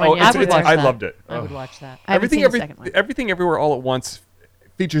second one yet. I loved it. I would watch that. I haven't seen the second one. Everything Everywhere All at Once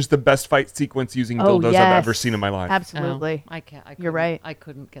features the best fight sequence using Oh, dildos I've yes. ever seen in my life. Absolutely. I can't. You're right. I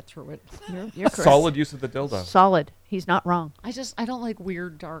couldn't get through it. You're correct. Solid use of the dildo. Solid. He's not wrong. I don't like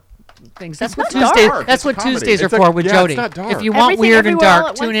weird, dark things. It's That's what not Tuesdays. dark. That's It's a what comedy. Tuesdays are It's a- for with yeah, Jody. it's not dark. If you want Everything weird and Everywhere All dark,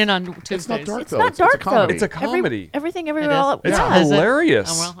 at tune Once- in on Tuesdays. It's not dark It's though. not It's dark a comedy. though. It's a comedy. Everything It Everywhere is. All at It's Once. hilarious.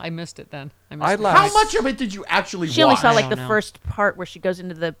 Oh, well, I missed it then. I laughed. How much of it did you actually She watch? only saw I like don't the know. first part where she goes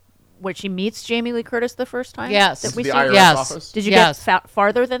into where she meets Jamie Lee Curtis the first time. Yes. That we the see? IRS Yes. office? Did you Yes. get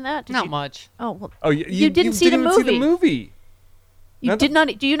farther than that? Did Not you? much. Oh well. Oh, You didn't see the even see the movie. movie. You None- did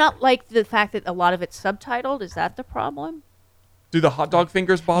not. Do you not like the fact that a lot of it's subtitled? Is that the problem? Do the hot dog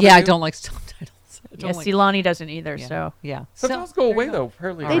fingers bother Yeah, you? I don't like subtitles. I don't Yes, like- Silani doesn't either. Yeah. So Yeah. Sometimes go away though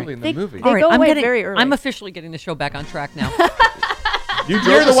fairly early in the movie. They go away very early. I'm officially getting the show back on track now. You You're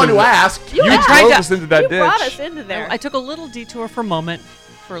drove the us one who into- asked. You I tried drove to- us into that you ditch. brought us into there. I took a little detour for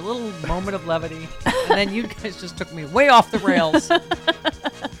a little moment of levity, and then you guys just took me way off the rails.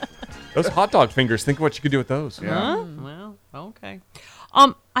 Those hot dog fingers. Think of what you could do with those. Huh? Well, okay.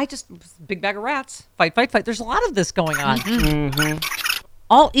 I just big bag of rats. Fight, fight, fight. There's a lot of this going on.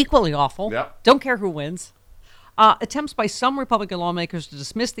 All equally awful. Yep. Don't care who wins. Attempts by some Republican lawmakers to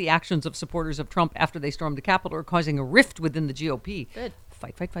dismiss the actions of supporters of Trump after they stormed the Capitol are causing a rift within the GOP. Good.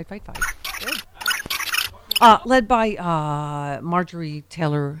 Fight, fight, fight, fight, fight. Good. Led by Marjorie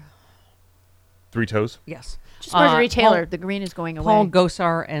Taylor. Three toes. Yes. Just Marjorie Taylor. Paul- The green is going away. Paul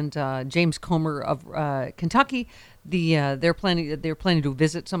Gosar and James Comer of Kentucky. They're planning to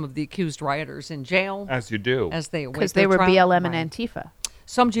visit some of the accused rioters in jail As you do. as they await because their they were trial. BLM Right. and Antifa.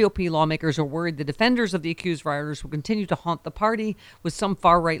 Some GOP lawmakers are worried the defenders of the accused rioters will continue to haunt the party, with some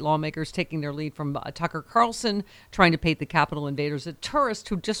far-right lawmakers taking their lead from Tucker Carlson, trying to paint the Capitol invaders as tourists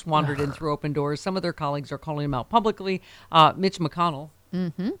who just wandered in through open doors. Some of their colleagues are calling them out publicly. Mitch McConnell,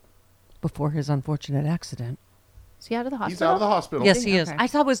 before his unfortunate accident. Is he out of the hospital? He's out of the hospital. Yes, he is. Okay. I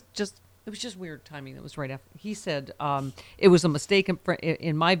thought it was just weird timing. That was right after. He said it was a mistake,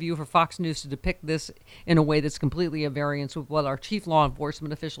 in my view, for Fox News to depict this in a way that's completely at variance with what our chief law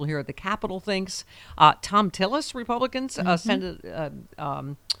enforcement official here at the Capitol thinks. Tom Tillis, Republicans,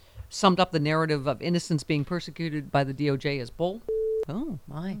 summed up the narrative of innocents being persecuted by the DOJ as bull. Oh,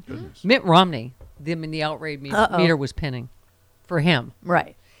 my. Goodness. Mitt Romney, the outrage meter was pinning for him.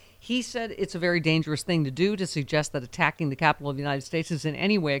 Right. He said it's a very dangerous thing to do to suggest that attacking the Capitol of the United States is in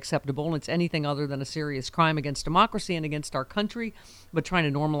any way acceptable, and it's anything other than a serious crime against democracy and against our country. But trying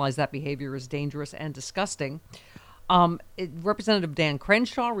to normalize that behavior is dangerous and disgusting. Representative Dan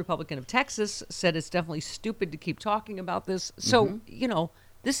Crenshaw, Republican of Texas, said it's definitely stupid to keep talking about this. So,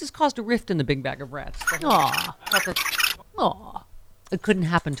 this has caused a rift in the big bag of rats. Aw. Aw. It couldn't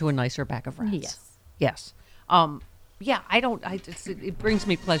happen to a nicer bag of rats. Yes. Yes. Yeah, it brings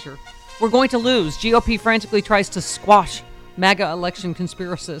me pleasure. We're going to lose. GOP frantically tries to squash MAGA election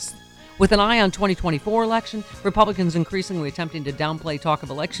conspiracists. With an eye on 2024 election, Republicans increasingly attempting to downplay talk of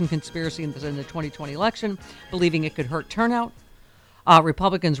election conspiracy in the 2020 election, believing it could hurt turnout.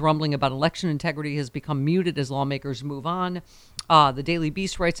 Republicans rumbling about election integrity has become muted as lawmakers move on. The Daily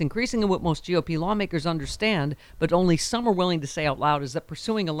Beast writes, increasingly what most GOP lawmakers understand, but only some are willing to say out loud, is that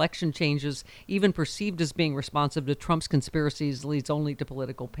pursuing election changes, even perceived as being responsive to Trump's conspiracies, leads only to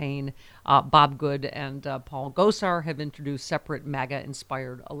political pain. Bob Good and Paul Gosar have introduced separate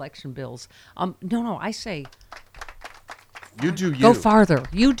MAGA-inspired election bills. No, I say... You do you. Go farther.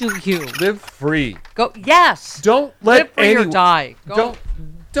 You do you. Live free. Go. Yes. Don't let Live free or die. Don't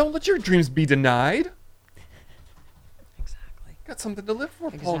let your dreams be denied. Got something to live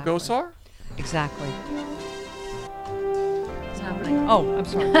for, Paul Gosar. Exactly. What's happening? Oh, I'm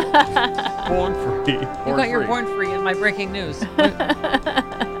sorry. Born free. You got your born free in my breaking news.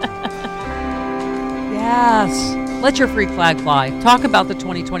 Yes. Let your freak flag fly. Talk about the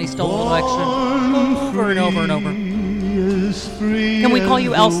 2020 stolen election over and over and over. Can we call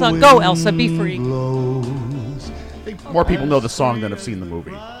you Elsa? Go, Elsa. Be free. I think more people know the song than have seen the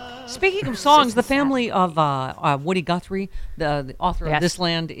movie. Speaking of songs, the family of Woody Guthrie, the author of This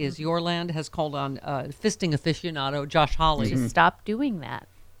Land Is Your Land, has called on fisting aficionado Josh Hawley. To stop doing that.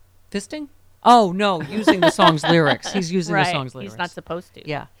 Fisting? Oh, no, using the song's lyrics. He's using the song's lyrics. He's not supposed to.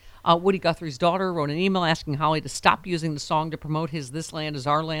 Yeah. Woody Guthrie's daughter wrote an email asking Hawley to stop using the song to promote his This Land Is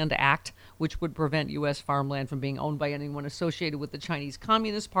Our Land Act, which would prevent U.S. farmland from being owned by anyone associated with the Chinese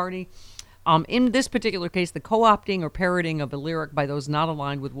Communist Party. In this particular case, the co-opting or parroting of a lyric by those not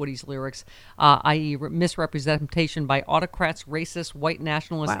aligned with Woody's lyrics, i.e. misrepresentation by autocrats, racists, white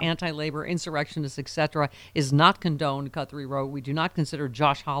nationalists, anti-labor, insurrectionists, etc., is not condoned, Guthrie wrote. We do not consider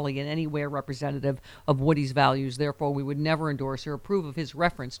Josh Hawley in any way representative of Woody's values. Therefore, we would never endorse or approve of his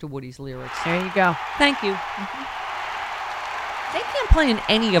reference to Woody's lyrics. There you go. Thank you. They can't play in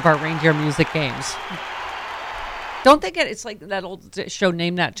any of our reindeer music games. Don't they get, it's like that old show,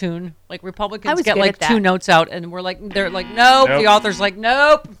 Name That Tune? Like Republicans get like 2 notes out and they're like, nope. The author's like,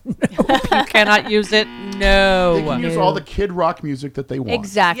 nope. Nope, you cannot use it. No. They can use all the Kid Rock music that they want.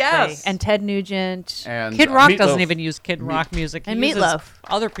 Exactly. Yes. And Ted Nugent. And Kid Rock Meatloaf. doesn't even use Kid Rock music. He And uses Meatloaf.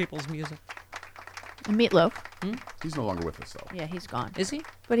 other people's music. And Meatloaf. He's no longer with us, though. Yeah, he's gone. Is he?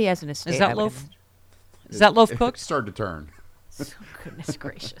 But he has an estate. Is that loaf? Is that loaf cooked? It started to turn. Oh, goodness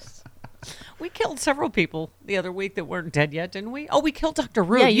gracious. We killed several people the other week that weren't dead yet, didn't we? Oh, we killed Dr.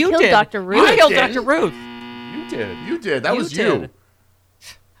 Ruth. Yeah, you killed did. Dr. Ruth. You killed I Dr. Ruth. You did. You did. That was you. did.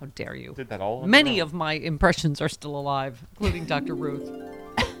 How dare you? Did that all? Many of my impressions are still alive, including Dr. Ruth.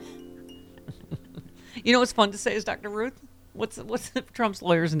 You know what's fun to say is Dr. Ruth? What's Trump's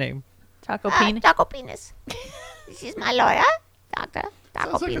lawyer's name? Taco Penis. Taco Penis. This is my lawyer, Doctor.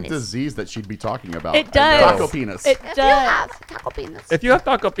 Taco Sounds like Penis. a disease that she'd be talking about. It does. Taco penis. It If does. you have taco penis. If you have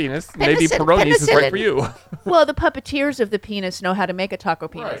taco penis, maybe Peroni's is right for you. Well, the puppeteers of the penis know how to make a taco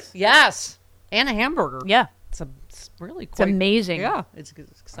penis. Right. Yes. And a hamburger. Yeah. It's really It's quite... amazing. Yeah, it's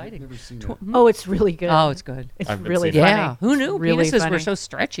exciting. I've never seen it. Oh, it's really good. Oh, it's good. It's I've been really seeing funny. it. Yeah. Who knew It's really penises funny. were so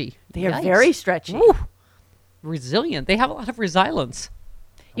stretchy? They are Yikes. very stretchy. Woo. Resilient. They have a lot of resilience.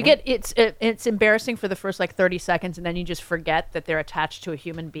 You get it's embarrassing for the first like 30 seconds, and then you just forget that they're attached to a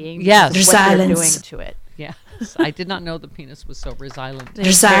human being. Yes. because of what they're doing Resilience. to it. Yeah. I did not know the penis was so resilient. They're very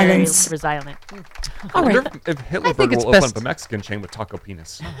Resilience. resilient. All I wonder right. if Hitler I think will it's open best- up a Mexican chain with taco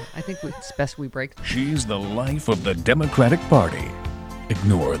penis. I think it's best we break. She's the life of the Democratic Party.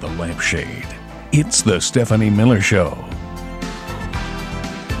 Ignore the lampshade. It's the Stephanie Miller Show.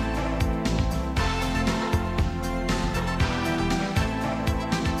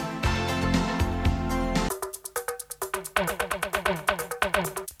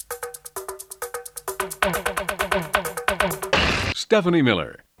 Stephanie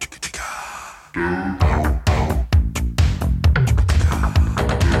Miller.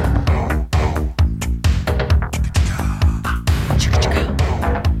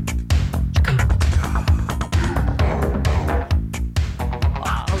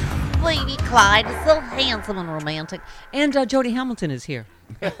 Lady Clyde is so handsome and romantic. And Jodie Hamilton is here,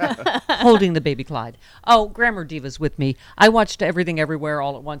 holding the baby Clyde. Oh, Grammar Diva's with me. I watched Everything Everywhere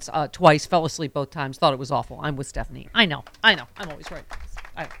all at once, twice, fell asleep both times, thought it was awful. I'm with Stephanie. I know. I'm always right.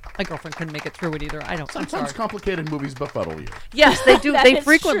 My girlfriend couldn't make it through it either. I don't. I'm Sometimes sorry. complicated movies befuddle you. Yes, they do. That They is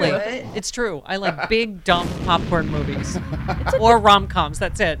frequently. true. It's true. I like big, dumb popcorn movies or rom-coms.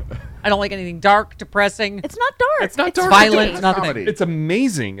 That's it. I don't like anything dark, depressing. It's not dark. It's not dark. violent, It's nothing. comedy. It's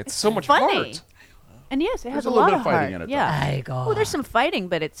amazing. It's so much funny. heart. And yes, it has There's a a little lot bit of of fighting heart. in it, though. Yeah. My God. Well, there's some fighting,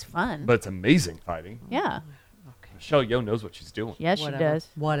 but it's fun. But it's amazing fighting. yeah. Michelle Yeoh knows what she's doing. Yes, she does.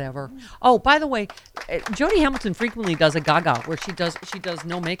 Whatever. Oh, by the way, Jodie Hamilton frequently does a Gaga where she does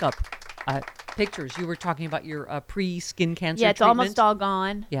no makeup pictures. You were talking about your pre-skin cancer. Yeah, it's treatment. almost all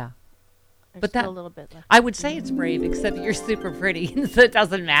gone. Yeah. There's still a little bit left. I would say it's brave, except you're super pretty, so it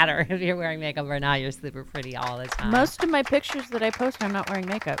doesn't matter if you're wearing makeup or not. You're super pretty all the time. Most of my pictures that I post, I'm not wearing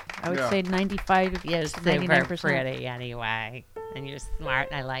makeup. I would say 95 You're to super 99%. pretty anyway, and you're smart,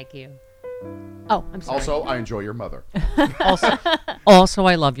 and I like you. Oh, I'm sorry. Also, I enjoy your mother. also,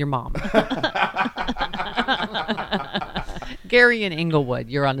 I love your mom. Gary in Inglewood,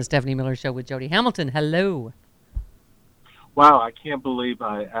 you're on the Stephanie Miller Show with Jody Hamilton. Hello. Wow, I can't believe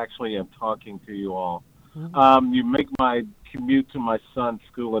I actually am talking to you all. You make my commute to my son's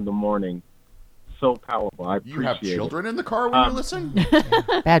school in the morning so powerful. I appreciate it. You have children in the car when you listen?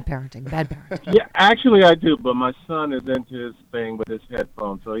 Bad parenting. Yeah, actually I do, but my son is into his thing with his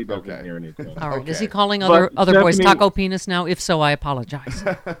headphones, so he doesn't hear anything. All right. Is he calling other boys taco penis now? If so, I apologize.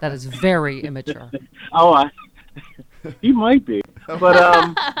 That is very immature. He might be. But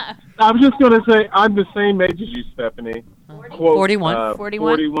I'm just going to say I'm the same age as you, Stephanie. 41.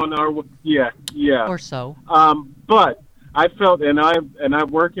 41 or yeah. Or so. But I felt, and I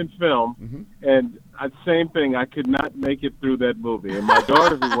work in film, and same thing. I could not make it through that movie. And my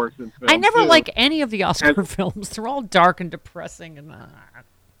daughter, who works in film, I never too, like any of the Oscar films. They're all dark and depressing. And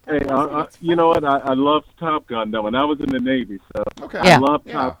hey, you know what? I love Top Gun though, and I was in the Navy, so I love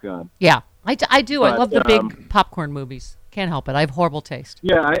Top Gun. Yeah, I do. But, I love the big popcorn movies. Can't help it. I have horrible taste.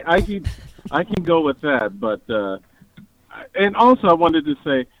 Yeah, I can go with that, but and also I wanted to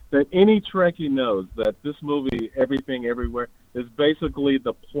say that any Trekkie knows that this movie, Everything Everywhere, is basically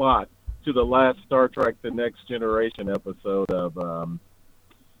the plot to the last Star Trek: The Next Generation episode of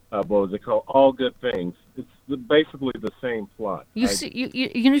what was it called? All Good Things. It's basically the same plot. You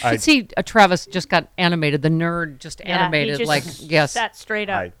should see Travis just got animated. The nerd just animated he just yes. Sat straight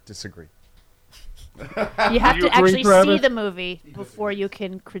up. I disagree. You have to actually see the movie before you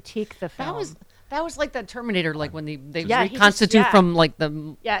can critique the film. That was like that Terminator, like when they reconstitute from like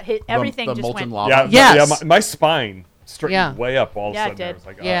the everything the just molten went. lava. Yeah, my spine straightened way up all of a sudden. It did. I was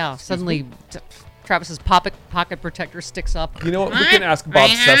like, suddenly Travis's pocket protector sticks up. You know what? We can ask Bob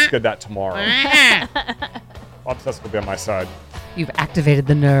Seska that tomorrow. Bob Seska will be on my side. You've activated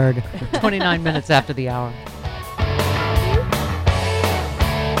the nerd. 29 minutes after the hour.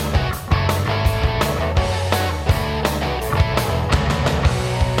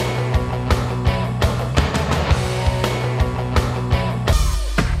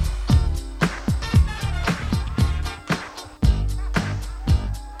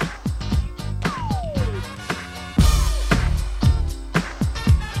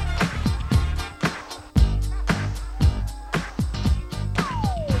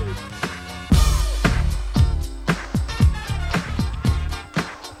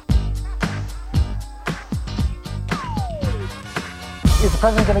 Is the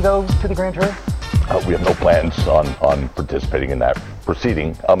president going to go to the grand jury? We have no plans on participating in that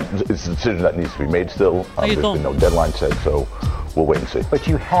proceeding. It's a decision that needs to be made still. There's been no deadline set, so we'll wait and see. But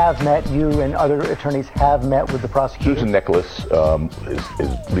you and other attorneys have met with the prosecutor? Susan Nicholas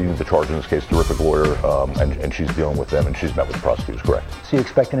is leading the charge in this case, terrific lawyer, and she's dealing with them, and she's met with the prosecutors, correct. So you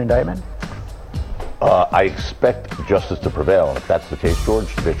expect an indictment? I expect justice to prevail, and if that's the case,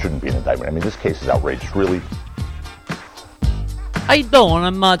 George, there shouldn't be an indictment. I mean, this case is outrageous, really. How you doing?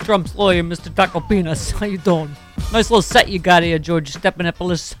 I'm Trump's lawyer, Mr. Taco Penis. How you doing? Nice little set you got here, George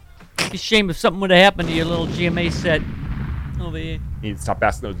Stephanopoulos. Be a shame if something would have happened to your little GMA set over here. You need to stop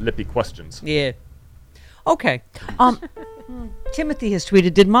asking those lippy questions. Yeah. Okay. Timothy has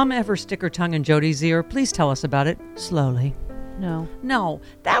tweeted, did Mom ever stick her tongue in Jody's ear? Please tell us about it. Slowly. No. No.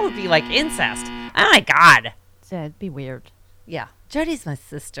 That would be like incest. Oh, my God. It'd be weird. Yeah. Jody's my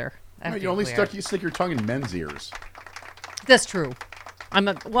sister. You only stick your tongue in men's ears. That's true. I'm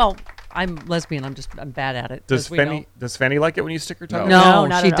lesbian. I'm bad at it. Does Fanny like it when you stick your tongue? No,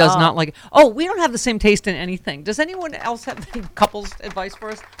 not she at does all. not like it. Oh, we don't have the same taste in anything. Does anyone else have any couples advice for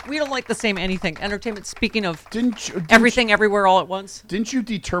us? We don't like the same anything. Entertainment. Speaking of, everything, everywhere, all at once. Didn't you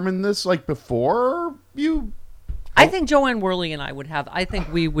determine this before you? I think Joanne Worley and I would have. I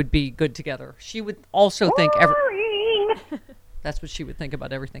think we would be good together. She would also think that's what she would think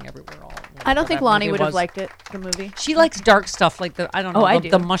about everything, everywhere, all. I don't think Lonnie would have liked it, the movie. She likes dark stuff, like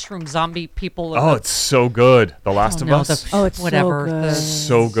the mushroom zombie people. Oh, it's so good. The Last of Us. It's whatever.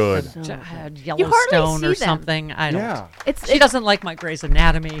 So good. Yellowstone or something. I don't. Yeah. She doesn't like my Grey's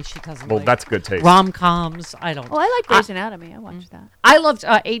Anatomy. She doesn't. Well, like that's good taste. Rom-coms. I don't. Well, I like Grey's Anatomy. I watched that. I loved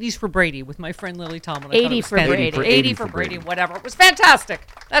 80s for Brady with my friend Lily Tomlin. 80 for Brady. 80 for Brady. Whatever. It was fantastic.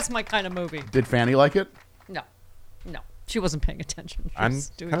 That's my kind of movie. Did Fanny like it? No. She wasn't paying attention. She I'm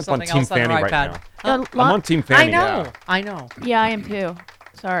was doing kind of something on Team else on her Fanny right iPad. now. I'm on Team Fanny. I know. Yeah, I am too.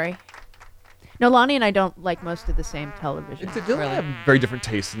 Sorry. No, Lonnie and I don't like most of the same television. They have very different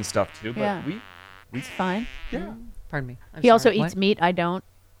tastes and stuff too. But Yeah. we fine. Yeah. Pardon me. I'm He also sorry, eats what? meat. I don't.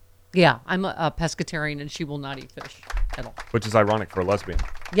 Yeah, I'm a pescatarian, and she will not eat fish at all. Which is ironic for a lesbian.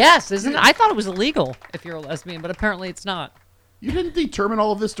 Yes, isn't it? I thought it was illegal if you're a lesbian, but apparently it's not. You didn't determine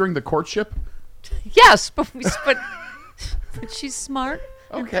all of this during the courtship? Yes, but she's smart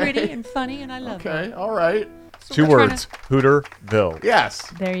and Okay. pretty and funny, and I love her. Okay, all right. So Two we're trying words: Hooterville. Yes.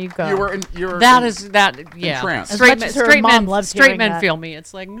 There you go. You were in. You were That in, is that. Yeah, entranced. As straight much men, as her straight mom men, loves straight hearing men that. feel me.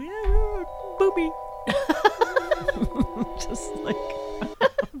 It's like booby, just like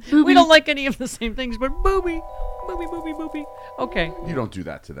we don't like any of the same things, but booby. Okay. You don't do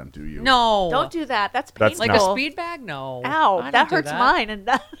that to them, do you? No. Don't do that. That's That's painful. Like not- a speed bag? No. Ow, I don't that do hurts that. mine, and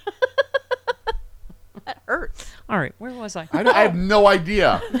that that hurts. All right, where was I? I have no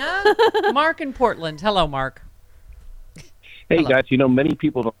idea. Mark in Portland. Hello, Mark. Hey, Hello. guys, many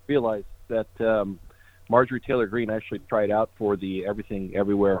people don't realize that Marjorie Taylor Greene actually tried out for the Everything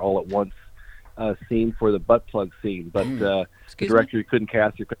Everywhere All at Once scene for the butt plug scene, but the director couldn't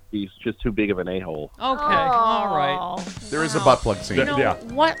cast her because he's just too big of an a-hole. Okay, all right. There is a butt plug scene. You know, Yeah.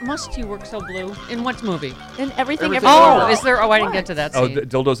 What must you work so blue? In what movie? And everything. Oh, is there? Oh, I didn't get to that Oh, scene.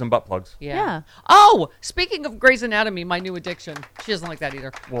 dildos and butt plugs. Yeah. Oh, speaking of Grey's Anatomy, my new addiction. She doesn't like that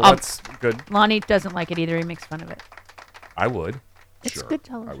either. Well, that's good. Lonnie doesn't like it either. He makes fun of it. I would. It's Sure, good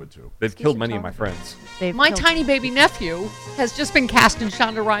television. I would too. They've killed many of my friends. My tiny baby nephew has just been cast in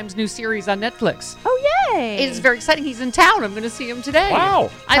Shonda Rhimes' new series on Netflix. Oh, yay. It's very exciting. He's in town. I'm going to see him today. Wow.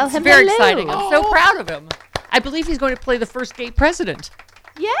 Tell It's him very hello. exciting. I'm so proud of him. I believe he's going to play the first gay president.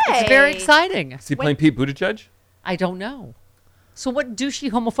 Yay. It's very exciting. Is he playing Pete Buttigieg? I don't know. So what douchey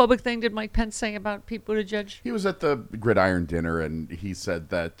homophobic thing did Mike Pence say about Pete Buttigieg? He was at the Gridiron dinner, and he said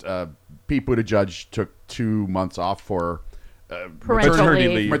that Pete Buttigieg took 2 months off for Maternity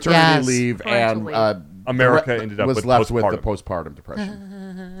leave. maternity leave, and America ended up was with left with the postpartum. postpartum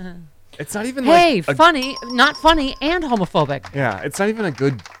depression. It's not even Hey, like funny, not funny, and homophobic. Yeah, it's not even a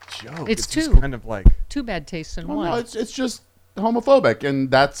good joke. It's just two. kind of like Two bad tastes in Well, one. no, it's just homophobic,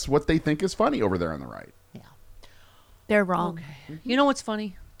 and that's what they think is funny over there on the right. They're wrong. Okay. You know what's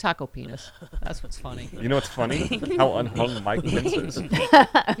funny? Taco penis. That's what's funny. You know what's funny? How unhung Mike Pence is. Who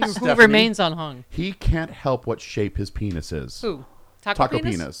Stephanie, remains unhung? He can't help what shape his penis is. Who? Taco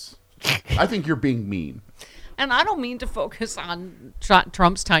penis? I think you're being mean. And I don't mean to focus on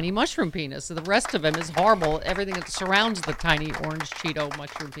Trump's tiny mushroom penis. The rest of him is horrible. Everything that surrounds the tiny orange Cheeto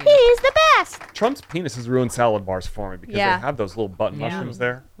mushroom penis. He's the best. Trump's penis has ruined salad bars for me because Yeah. they have those little button Yeah. mushrooms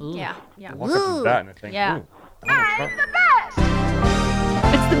there. Yeah. Yeah. I walk up to that and I think, Yeah. ooh, Donald Trump.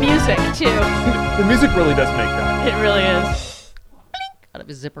 It's the music, too. The music really does make that. It really is. Out of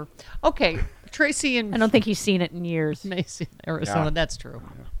his zipper. Okay, Tracy and I don't think he's seen it in years. Macy, Arizona. Yeah. That's true.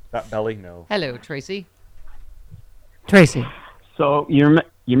 That belly, no. Hello, Tracy. Tracy. So you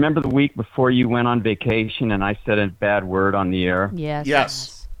remember the week before you went on vacation and I said a bad word on the air? Yes.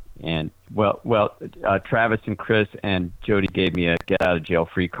 Yes. And Travis and Chris and Jody gave me a get out of jail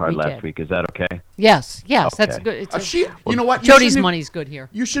free card We last did. week. Is that okay? Yes, that's Okay. good. It's You know what? You Jody's shouldn't- money's good here.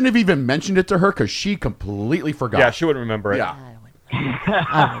 You shouldn't have even mentioned it to her because she completely forgot. Yeah, she wouldn't remember it. Yeah.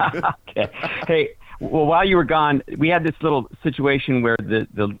 Okay. Hey, well, while you were gone, we had this little situation where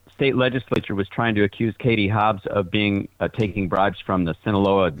the state legislature was trying to accuse Katie Hobbs of being taking bribes from the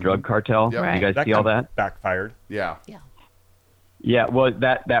Sinaloa drug cartel. Yep. Right. You guys That see all kind of that? backfired. Yeah. Yeah, well,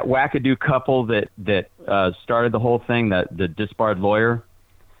 that wackadoo couple that started the whole thing, the disbarred lawyer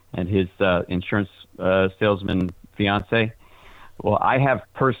and his insurance salesman fiance. Well, I have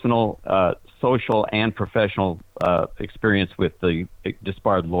personal social and professional experience with the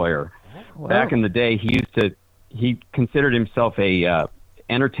disbarred lawyer. Wow. Back in the day, he considered himself a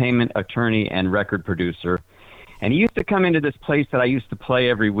entertainment attorney and record producer, and he used to come into this place that I used to play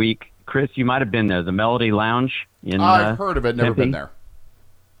every week. Chris, you might have been there, the Melody Lounge. I've heard of it, never Tempe. been there.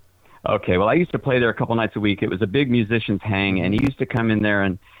 Okay, well, I used to play there a couple nights a week. It was a big musicians hang, and he used to come in there,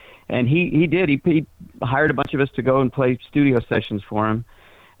 and he hired a bunch of us to go and play studio sessions for him.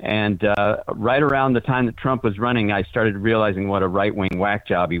 And right around the time that Trump was running, I started realizing what a right-wing whack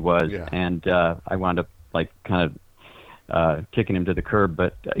job he was, and I wound up kind of kicking him to the curb.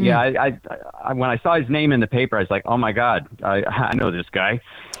 But yeah, I when I saw his name in the paper, I was like, oh my God, I know this guy.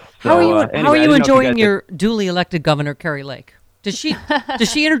 How are you? anyway, how are I you didn't know if enjoying guys your duly elected governor, Carrie Lake? Does she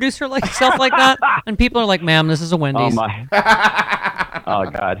introduce herself like that? And people are like, "Ma'am, this is a Wendy's." Oh my! Oh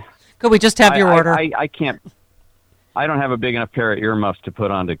God! Could we just have your order? I can't. I don't have a big enough pair of earmuffs to put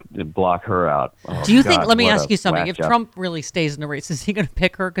on to block her out. Oh, Do you think? God, Let me what ask a you something. whack If job. Trump really stays in the race, is he going to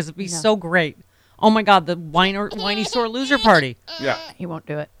pick her? Because it'd be so great. Oh my God, the whiny sore loser party. Yeah. He won't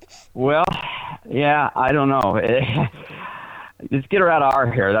do it. Well, yeah, I don't know. Just get her out of our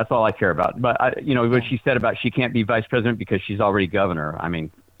hair. That's all I care about. But what she said about she can't be vice president because she's already governor. I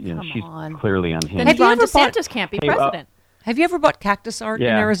mean, she's clearly unhinged. Then Ron DeSantis can't be president. Have you ever bought cactus art in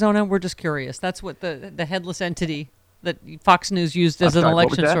Arizona? We're just curious. That's what the headless entity that Fox News used as an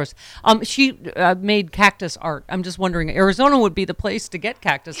election source. She made cactus art. I'm just wondering, Arizona would be the place to get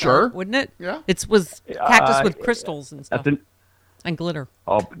cactus art, wouldn't it? Yeah. It was cactus with crystals and stuff. And glitter.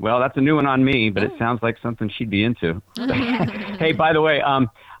 Oh, well, that's a new one on me, but it sounds like something she'd be into. Hey, by the way,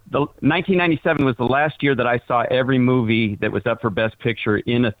 the 1997 was the last year that I saw every movie that was up for Best Picture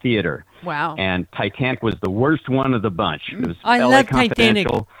in a theater. Wow. And Titanic was the worst one of the bunch. It was I LA love Titanic.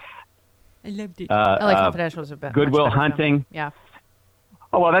 I loved it. LA Confidential was a bit. Good Will Hunting. Yeah.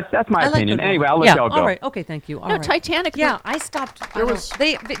 Oh, well, that's my opinion. Like anyway, I'll let y'all go. All right. Okay, thank you. All right. Titanic. Yeah, I stopped. Is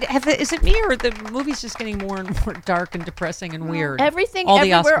it me or the movie's just getting more and more dark and depressing and weird? Everything, all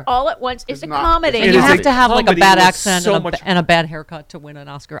everywhere, all at once is a comedy. And you have to have like a bad accent and a bad haircut to win an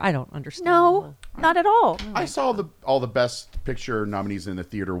Oscar. I don't understand. No, not at all. Oh. I saw all the Best Picture nominees in the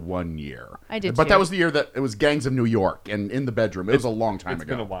theater one year. I did But too. that was the year that it was Gangs of New York and In the Bedroom. It was a long time ago. It's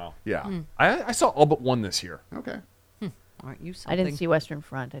been a while. Yeah. I saw all but one this year. Okay. Aren't you I didn't see Western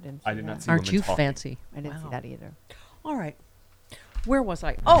Front. I did not see Aren't Women you Talking. fancy? I didn't see that either. All right. Where was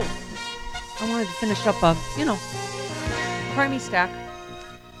I? Oh, I wanted to finish up crimey stack.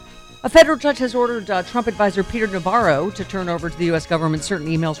 A federal judge has ordered Trump advisor Peter Navarro to turn over to the U.S. government certain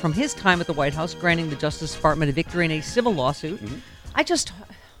emails from his time at the White House, granting the Justice Department a victory in a civil lawsuit.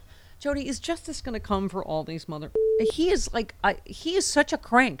 Jody, is justice going to come for all these He is he is such a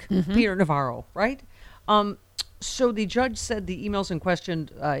crank, Peter Navarro, right? So the judge said the emails in question,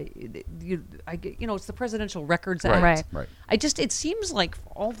 it's the Presidential Records Act. Right. It seems like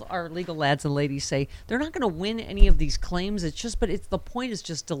all our legal lads and ladies say they're not going to win any of these claims. The point is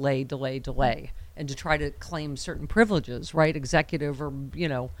just delay, and to try to claim certain privileges, right? Executive or,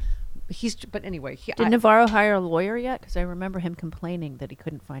 but anyway. Did Navarro hire a lawyer yet? Because I remember him complaining that he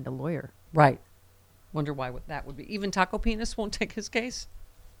couldn't find a lawyer. Right. Wonder why that would be. Even Taco Penis won't take his case?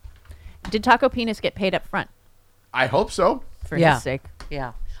 Did Taco Penis get paid up front? I hope so. For his sake.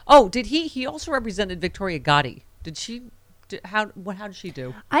 Yeah. Oh, did he? He also represented Victoria Gotti. Did she? How did she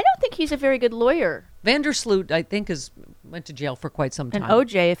do? I don't think he's a very good lawyer. Vandersloot, I think, went to jail for quite some time. And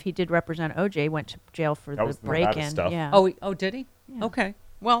OJ, if he did represent OJ, went to jail for the break-in. Yeah. Oh, did he? Yeah. Okay.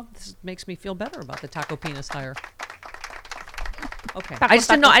 Well, this makes me feel better about the Taco Penis hire. Okay. I just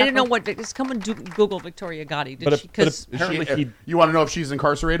didn't know. I didn't know what. Just come and Google Victoria Gotti. You want to know if she's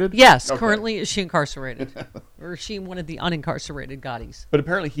incarcerated? Yes. Okay. Currently, is she incarcerated, or is she one of the unincarcerated Gottis? But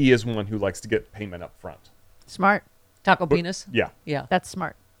apparently, he is one who likes to get payment up front. Smart. Taco Penis. Yeah. Yeah. That's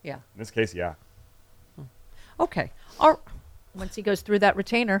smart. Yeah. In this case, yeah. Okay. Once he goes through that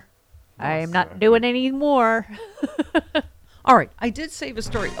retainer, I'm not doing any more. All right. I did save a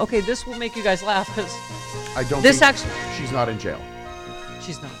story. Okay, this will make you guys laugh because I don't. She's not in jail.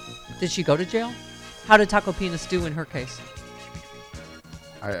 She's not. Did she go to jail? How did Taco Penis do in her case?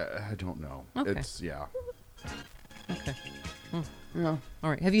 I don't know. Okay. Okay. Yeah. All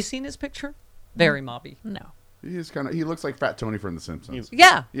right. Have you seen his picture? Very mobby. No. He looks like Fat Tony from The Simpsons.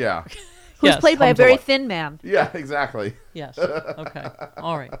 Yeah. Yeah. Who's played by a very thin man. Yeah, exactly. Yes. Okay.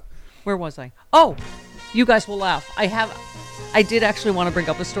 All right. Where was I? Oh, you guys will laugh. I did actually want to bring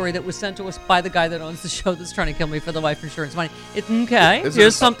up a story that was sent to us by the guy that owns the show that's trying to kill me for the life insurance money.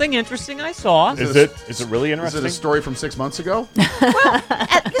 Here's something interesting I saw. Is it really interesting? Is it a story from 6 months ago? Well,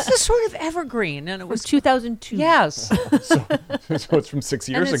 this is sort of evergreen, and it was 2002. Yes. so it's from 6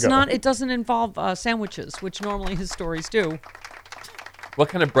 years ago. It doesn't involve sandwiches, which normally his stories do. What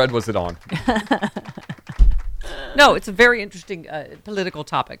kind of bread was it on? No, it's a very interesting political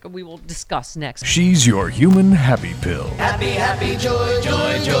topic we will discuss next. She's your human happy pill. Happy, happy, joy,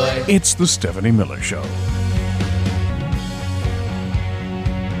 joy, joy. It's the Stephanie Miller Show.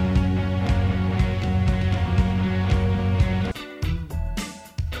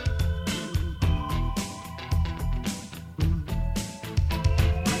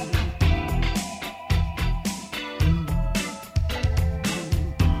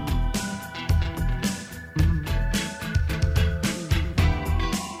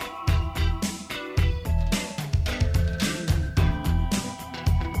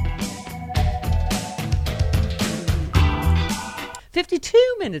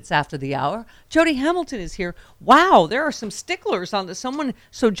 Minutes after the hour, Jody Hamilton is here. Wow, there are some sticklers on this.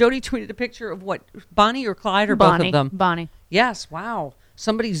 So Jody tweeted a picture of what, Bonnie or Clyde or both of them? Bonnie. Yes, wow.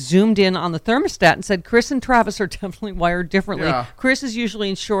 Somebody zoomed in on the thermostat and said, Chris and Travis are definitely wired differently. Yeah. Chris is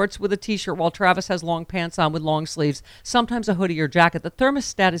usually in shorts with a T-shirt, while Travis has long pants on with long sleeves, sometimes a hoodie or jacket. The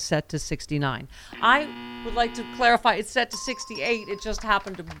thermostat is set to 69. I would like to clarify, it's set to 68. It just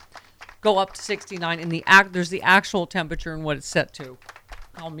happened to go up to 69. And there's the actual temperature and what it's set to.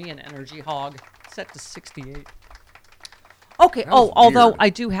 Call me an energy hog. It's set to 68. Okay. Although weird. I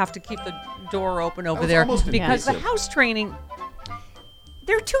do have to keep the door open over was there almost because the invasive. house training.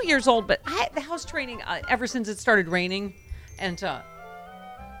 They're 2 years old, but the house training, ever since it started raining, and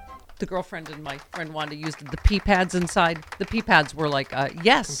the girlfriend and my friend wanted to use the pee pads inside. The pee pads were like,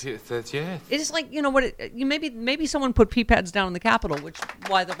 yes. It's like, you know what? Maybe someone put pee pads down in the Capitol, which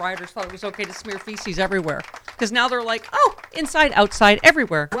why the rioters thought it was okay to smear feces everywhere. Because now they're like, oh, inside, outside,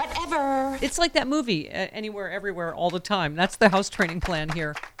 everywhere. Whatever. It's like that movie, Anywhere, Everywhere, All the Time. That's the house training plan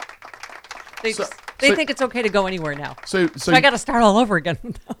here. They think it's okay to go anywhere now. So I got to start all over again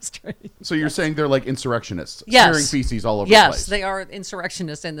with house training. So you're saying they're like insurrectionists, Yes. smearing feces all over the Yes, place. they are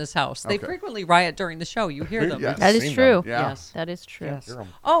insurrectionists in this house. They Okay. frequently riot during the show. You hear them. Yes. That is true. Yeah. Yes. That is true. Yes.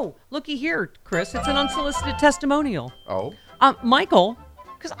 Oh, looky here, Chris. It's an unsolicited testimonial. Oh. Michael,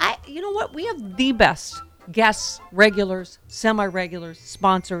 because you know what? We have the best guests, regulars, semi-regulars,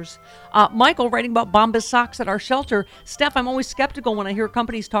 sponsors. Michael writing about Bombas socks at our shelter. Steph, I'm always skeptical when I hear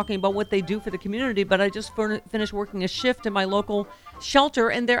companies talking about what they do for the community, but I just finished working a shift in my local shelter,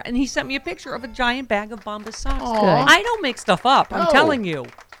 and he sent me a picture of a giant bag of Bombas socks. Aw. I don't make stuff up. I'm No. telling you.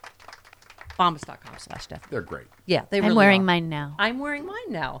 Bombas.com/Steph. They're great. Yeah, they I'm really wearing are. mine now. I'm wearing mine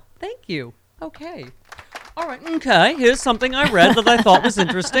now. Thank you. Okay. All right. Okay. Here's something I read that I thought was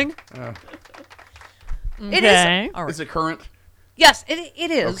interesting. It is. All right. Is it current? Yes, it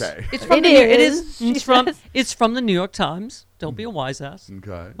is. Okay. It's from It the is, she It's from the New York Times. Don't be a wise ass.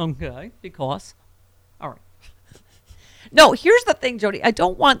 Okay. Okay. Because. All right. No, here's the thing, Jody. I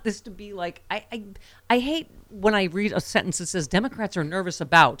don't want this to be like I hate when I read a sentence that says Democrats are nervous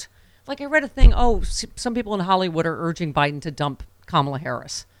about. Like I read a thing. Oh, some people in Hollywood are urging Biden to dump Kamala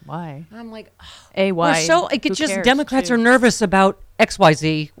Harris. Why? And I'm like, why? we're so like it's Who just cares, Democrats too? are nervous about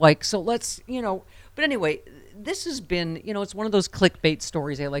XYZ. Like, so let's, But anyway, this has been, it's one of those clickbait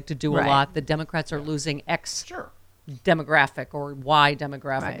stories I like to do a Right. lot. The Democrats are losing X demographic or Y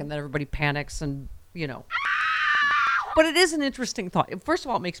demographic, Right. and then everybody panics and, But it is an interesting thought. First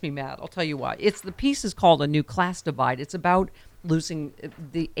of all, it makes me mad. I'll tell you why. The piece is called A New Class Divide. It's about losing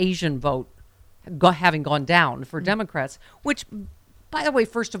the Asian vote having gone down for Democrats, which, by the way,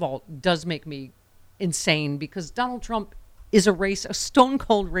 first of all, does make me insane because Donald Trump is a stone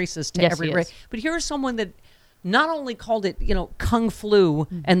cold racist to Yes, every he race. is. But here's someone that not only called it, Kung flu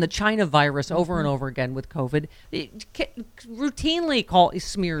and the China virus over and over again with COVID, it routinely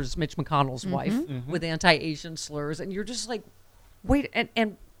smears Mitch McConnell's wife with anti-Asian slurs, and you're just like, wait,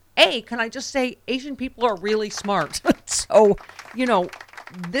 and can I just say, Asian people are really smart. So,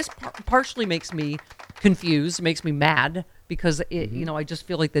 this partially makes me confused, makes me mad because I just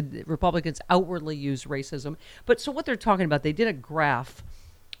feel like the Republicans outwardly use racism. But so what they're talking about, they did a graph.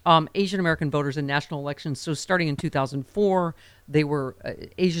 Asian American voters in national elections. So starting in 2004, they were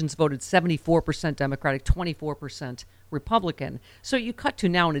Asians voted 74% Democratic, 24% Republican. So you cut to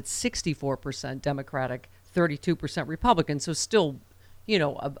now and it's 64% Democratic, 32% Republican. So still,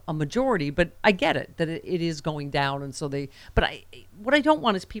 a majority. But I get it that it is going down, and so what I don't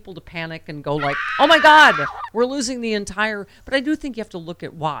want is people to panic and go like, "Oh my God, we're losing the entire." But I do think you have to look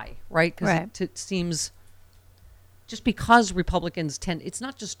at why, right? Because it seems. Just because Republicans it's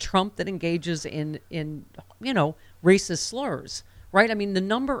not just Trump that engages in racist slurs, right? I mean, the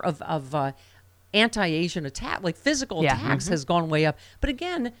number of anti-Asian attack, like physical attacks, has gone way up. But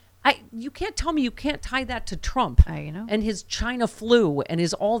again, you can't tell me you can't tie that to Trump and his China flu and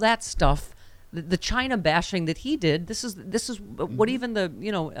his all that stuff. The China bashing that he did. This is what even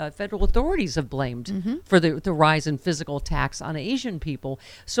the federal authorities have blamed for the rise in physical attacks on Asian people.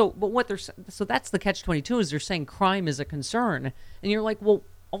 So, but that's the catch-22 is they're saying crime is a concern, and you're like, well,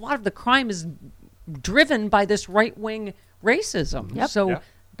 a lot of the crime is driven by this right-wing racism. Yep. So,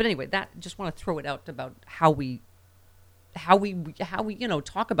 but anyway, just want to throw it out about how we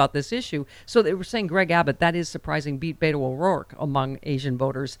talk about this issue. So they were saying Greg Abbott, that is surprising, beat Beto O'Rourke among Asian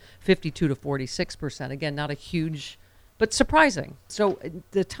voters, 52 to 46%. Again, not a huge, but surprising. So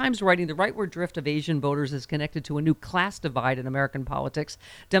the Times writing, the rightward drift of Asian voters is connected to a new class divide in American politics.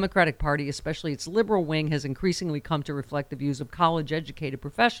 Democratic Party, especially its liberal wing, has increasingly come to reflect the views of college-educated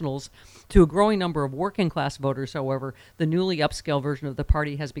professionals. To a growing number of working-class voters, however, the newly upscale version of the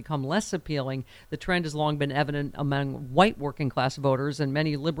party has become less appealing. The trend has long been evident among white working-class voters, and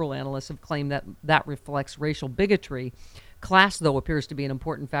many liberal analysts have claimed that reflects racial bigotry. Class, though, appears to be an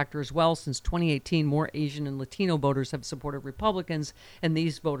important factor as well. Since 2018, more Asian and Latino voters have supported Republicans, and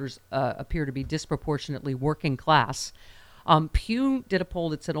these voters appear to be disproportionately working class. Pew did a poll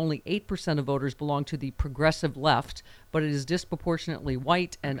that said only 8% of voters belong to the progressive left, but it is disproportionately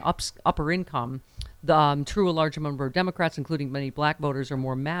white and upper income. True, a large number of Democrats, including many black voters, are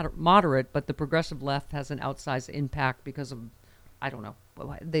more moderate, but the progressive left has an outsized impact because of, I don't know,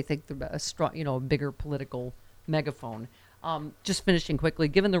 they think they're a bigger political megaphone. Just finishing quickly,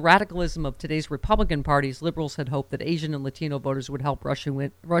 given the radicalism of today's Republican parties, liberals had hoped that Asian and Latino voters would help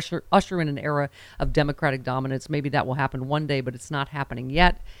usher in an era of Democratic dominance. Maybe that will happen one day, but it's not happening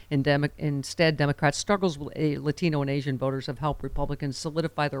yet. Instead, Democrats' struggles with Latino and Asian voters have helped Republicans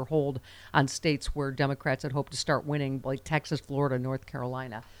solidify their hold on states where Democrats had hoped to start winning, like Texas, Florida, North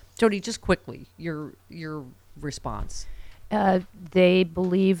Carolina. Jody, just quickly, your response. They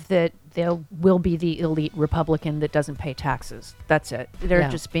believe that there will be the elite Republican that doesn't pay taxes. That's it. They're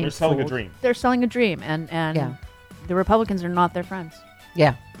just being selling fooled. a dream. They're selling a dream, and the Republicans are not their friends.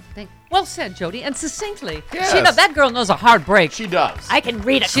 Yeah. Well said, Jody, and succinctly. Yes. That girl knows a hard break. She does. I can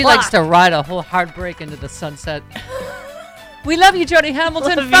read a She clock. likes to ride a whole hard break into the sunset. We love you, Jody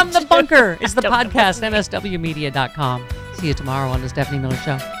Hamilton. Love From you the too. Bunker is the podcast, MSWmedia.com. See you tomorrow on the Stephanie Miller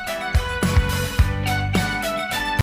Show.